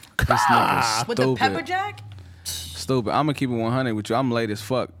 This nigga With the stupid. pepper jack? Stupid. I'm gonna keep it 100 with you. I'm late as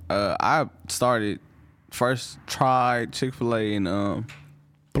fuck. I first tried Chick-fil-A in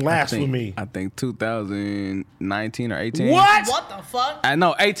Blasphemy. I think 2019 or 18. What? What the fuck? I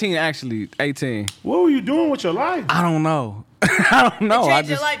know 18 actually. 18. What were you doing with your life? I don't know. I don't know. It I changed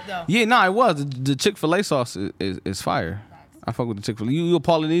your just, life, though. Yeah, no, it was. The Chick-fil-A sauce is fire. I fuck with the Chick-fil-A. You a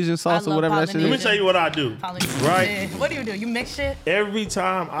Polynesian sauce or love whatever that shit Let me is? tell you what I do. Right? Yeah. What do? You mix shit? Every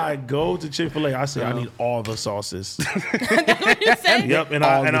time I go to Chick-fil-A, I say I need all the sauces. What you say? Yep, and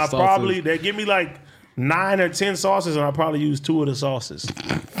All I the I sauces. probably they give me like 9 or 10 sauces, and I probably use 2 of the sauces.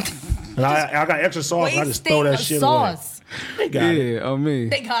 And I got extra sauce, and I just throw that Wasting shit away. sauce. They got it. Yeah, on me.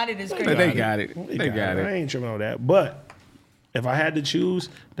 They got it. It's crazy. They got it. They got I it. ain't tripping on that. But if I had to choose,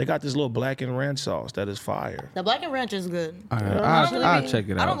 they got this little black and ranch sauce that is fire. The black and ranch is good. I'll check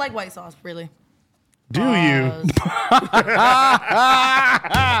it out. I don't like white sauce, really. Do you?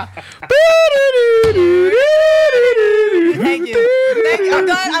 Thank you. Thank you.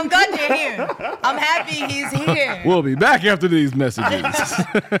 I'm glad you're here. I'm happy he's here. We'll be back after these messages.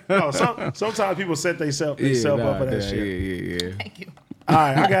 No, sometimes people set themselves up for that shit. Yeah. Thank you. All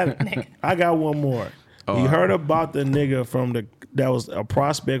right, I got one more. You heard about the nigga that was a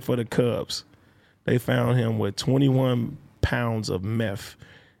prospect for the Cubs. They found him with 21 pounds of meth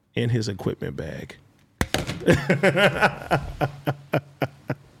in his equipment bag.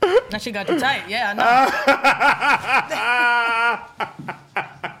 That shit got you tight. Yeah, I know.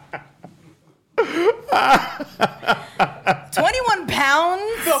 21 pounds?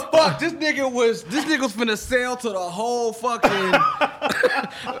 The fuck? This nigga was finna sell to the whole fucking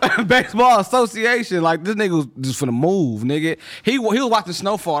baseball association. Like this nigga was just finna move, nigga. He was watching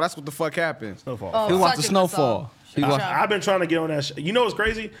Snowfall. That's what the fuck happened. Snowfall. Oh, He was such watching a good Snowfall. song. He was. I've been trying to get on that shit. You know what's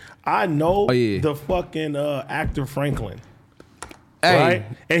crazy? I know the fucking actor Franklin. Hey. Right?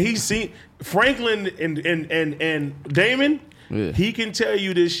 And he's seen Franklin and Damon. Yeah. He can tell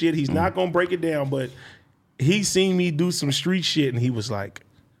you this shit. He's not gonna break it down, but he seen me do some street shit, and he was like,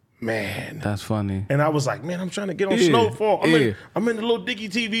 "Man, That's funny. And I was like, "Man, I'm trying to get on Yeah. Snowfall. I'm Yeah. in the Little Dicky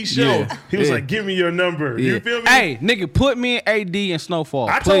TV show." Yeah. He was Yeah. like, "Give me your number." Yeah. You feel me? Hey, nigga, put me in AD and Snowfall.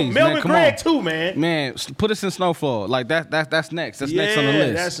 I please, told Melvin man, come Gregg on. too, man. Man, put us in Snowfall. Like that's next. That's next on the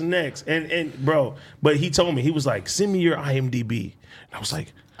list. That's next. And bro, but he told me, he was like, "Send me your IMDb." And I was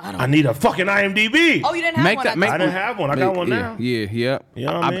like, I need a fucking IMDb. Oh, you didn't have Make one. that- at make- the I didn't have one. I got one now. Yeah. You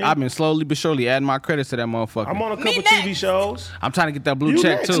know what I mean? I've been slowly but surely adding my credits to that motherfucker. I'm on a Me couple next. TV shows. I'm trying to get that blue You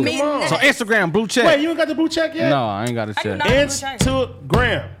check next. too. Me So next. Instagram blue check. Wait, you ain't got the blue check yet? No, I ain't got a check. not-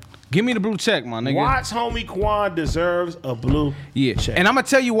 Instagram. Give me the blue check, my nigga. Watts homie Quan deserves a blue check. And I'm gonna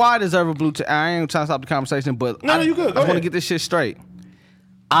tell you why I deserve a blue check. I ain't trying to stop the conversation, but No, you good. Go I want to ahead. get this shit straight.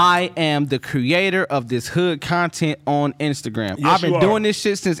 I am the creator of this hood content on Instagram. Yes, I've been you are. doing this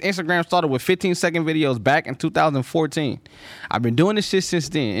shit since Instagram started with 15-second videos back in 2014. I've been doing this shit since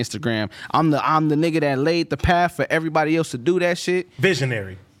then. Instagram. I'm the nigga that laid the path for everybody else to do that shit.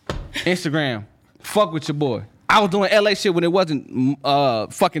 Visionary. Instagram. Fuck with your boy. I was doing LA shit when it wasn't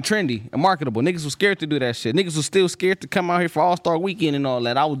fucking trendy and marketable. Niggas was scared to do that shit. Niggas was still scared to come out here for All-Star Weekend and all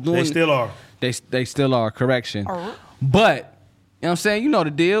that. I was doing. They still are. They still are. Correction. But you know what I'm saying? You know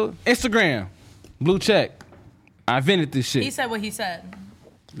the deal. Instagram. Blue check. I invented this shit. He said what he said.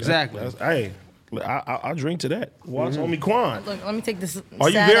 Exactly. Hey, I'll drink to that. Watch homie Quan. Look, let me take this. Are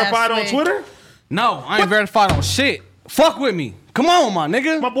you verified on Twitter? No, I ain't verified on shit. Fuck with me. Come on, my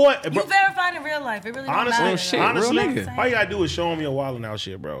nigga. My boy. You verified in real life. It really don't Honestly, matter. shit, honestly, real nigga. all you gotta do is show them your wildin' out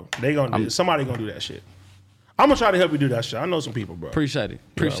shit, bro. Somebody gonna do that shit. I'm gonna try to help you do that shit. I know some people, bro. Appreciate it.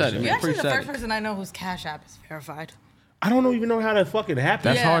 Appreciate it, You're man. actually the Appreciate first it. person I know whose Cash App is verified. I don't even know how that fucking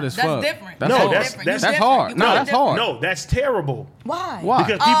happened. That's hard as fuck. That's different. That's No, hard. that's- different. that's- You That's different. hard. You No, feel that's different. hard. No, that's terrible. Why? Why?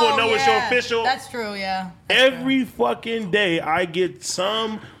 Because people Oh, know it's your official. That's true, yeah. Every fucking day I get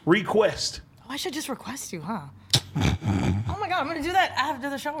some request. Oh, I should just request you, huh? Oh my God, I'm gonna do that after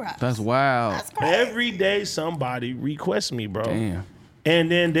the show wraps. That's wild. That's crazy. Every day somebody requests me, bro. Damn. And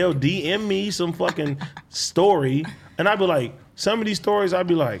then they'll DM me some fucking story. And I'd be like, some of these stories I'd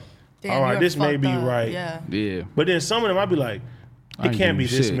be like, Damn, all right, you're this may fucked be up. right. Yeah. Yeah. But then some of them I'd be like, I it ain't can't be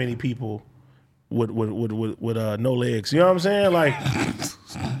doing this shit. many people with no legs. You know what I'm saying? Like,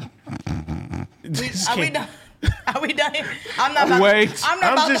 Are we done? Are we done? I'm not about Wait. To, I'm not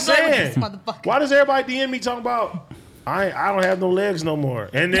I'm about just to play saying. with this motherfucker. Why does everybody DM me talking about I don't have no legs no more?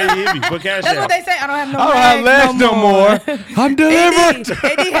 And then hit me for cash That's out. what they say. I don't have no I don't have legs no more. I'm delivered.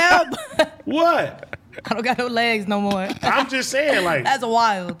 AD, help. What? I don't got no legs no more. I'm just saying, like, That's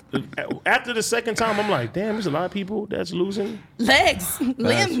wild. after the second time, I'm like, damn, there's a lot of people that's losing. Legs,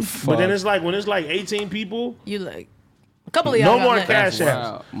 limbs. But then it's like, when it's like 18 people, You like a couple of y'all no got more legs. cash That's apps.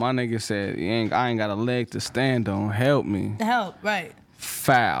 wild. My nigga said, I ain't got a leg to stand on. Help me. Help, right?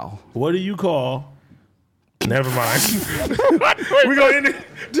 Foul. What do you call? Never mind. We're going to end it.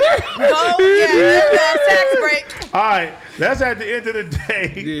 Oh yeah, tax break. All right, that's at the end of the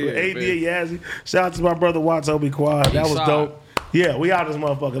day. Yeah, with AD man. and Yazzie. Shout out to my brother Watts Obi Quad. That was Peace out. dope. Yeah, we out this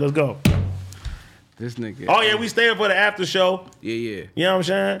motherfucker. Let's go. This nigga. Oh, yeah, we staying for the after show. Yeah. You know what I'm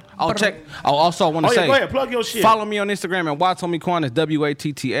saying? I'll check. I also want to Oh, say. yeah, go ahead. Plug your shit. Follow me on Instagram at WattsHomieQuan. It's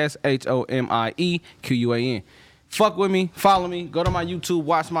WattsHomieQuan. Fuck with me. Follow me. Go to my YouTube.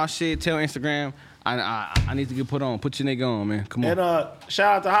 Watch my shit. Tell Instagram. I need to get put on. Put your nigga on, man. Come on. And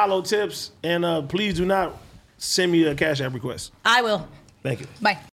shout out to Hollow Tips. And please do not send me a Cash App request. I will. Thank you. Bye.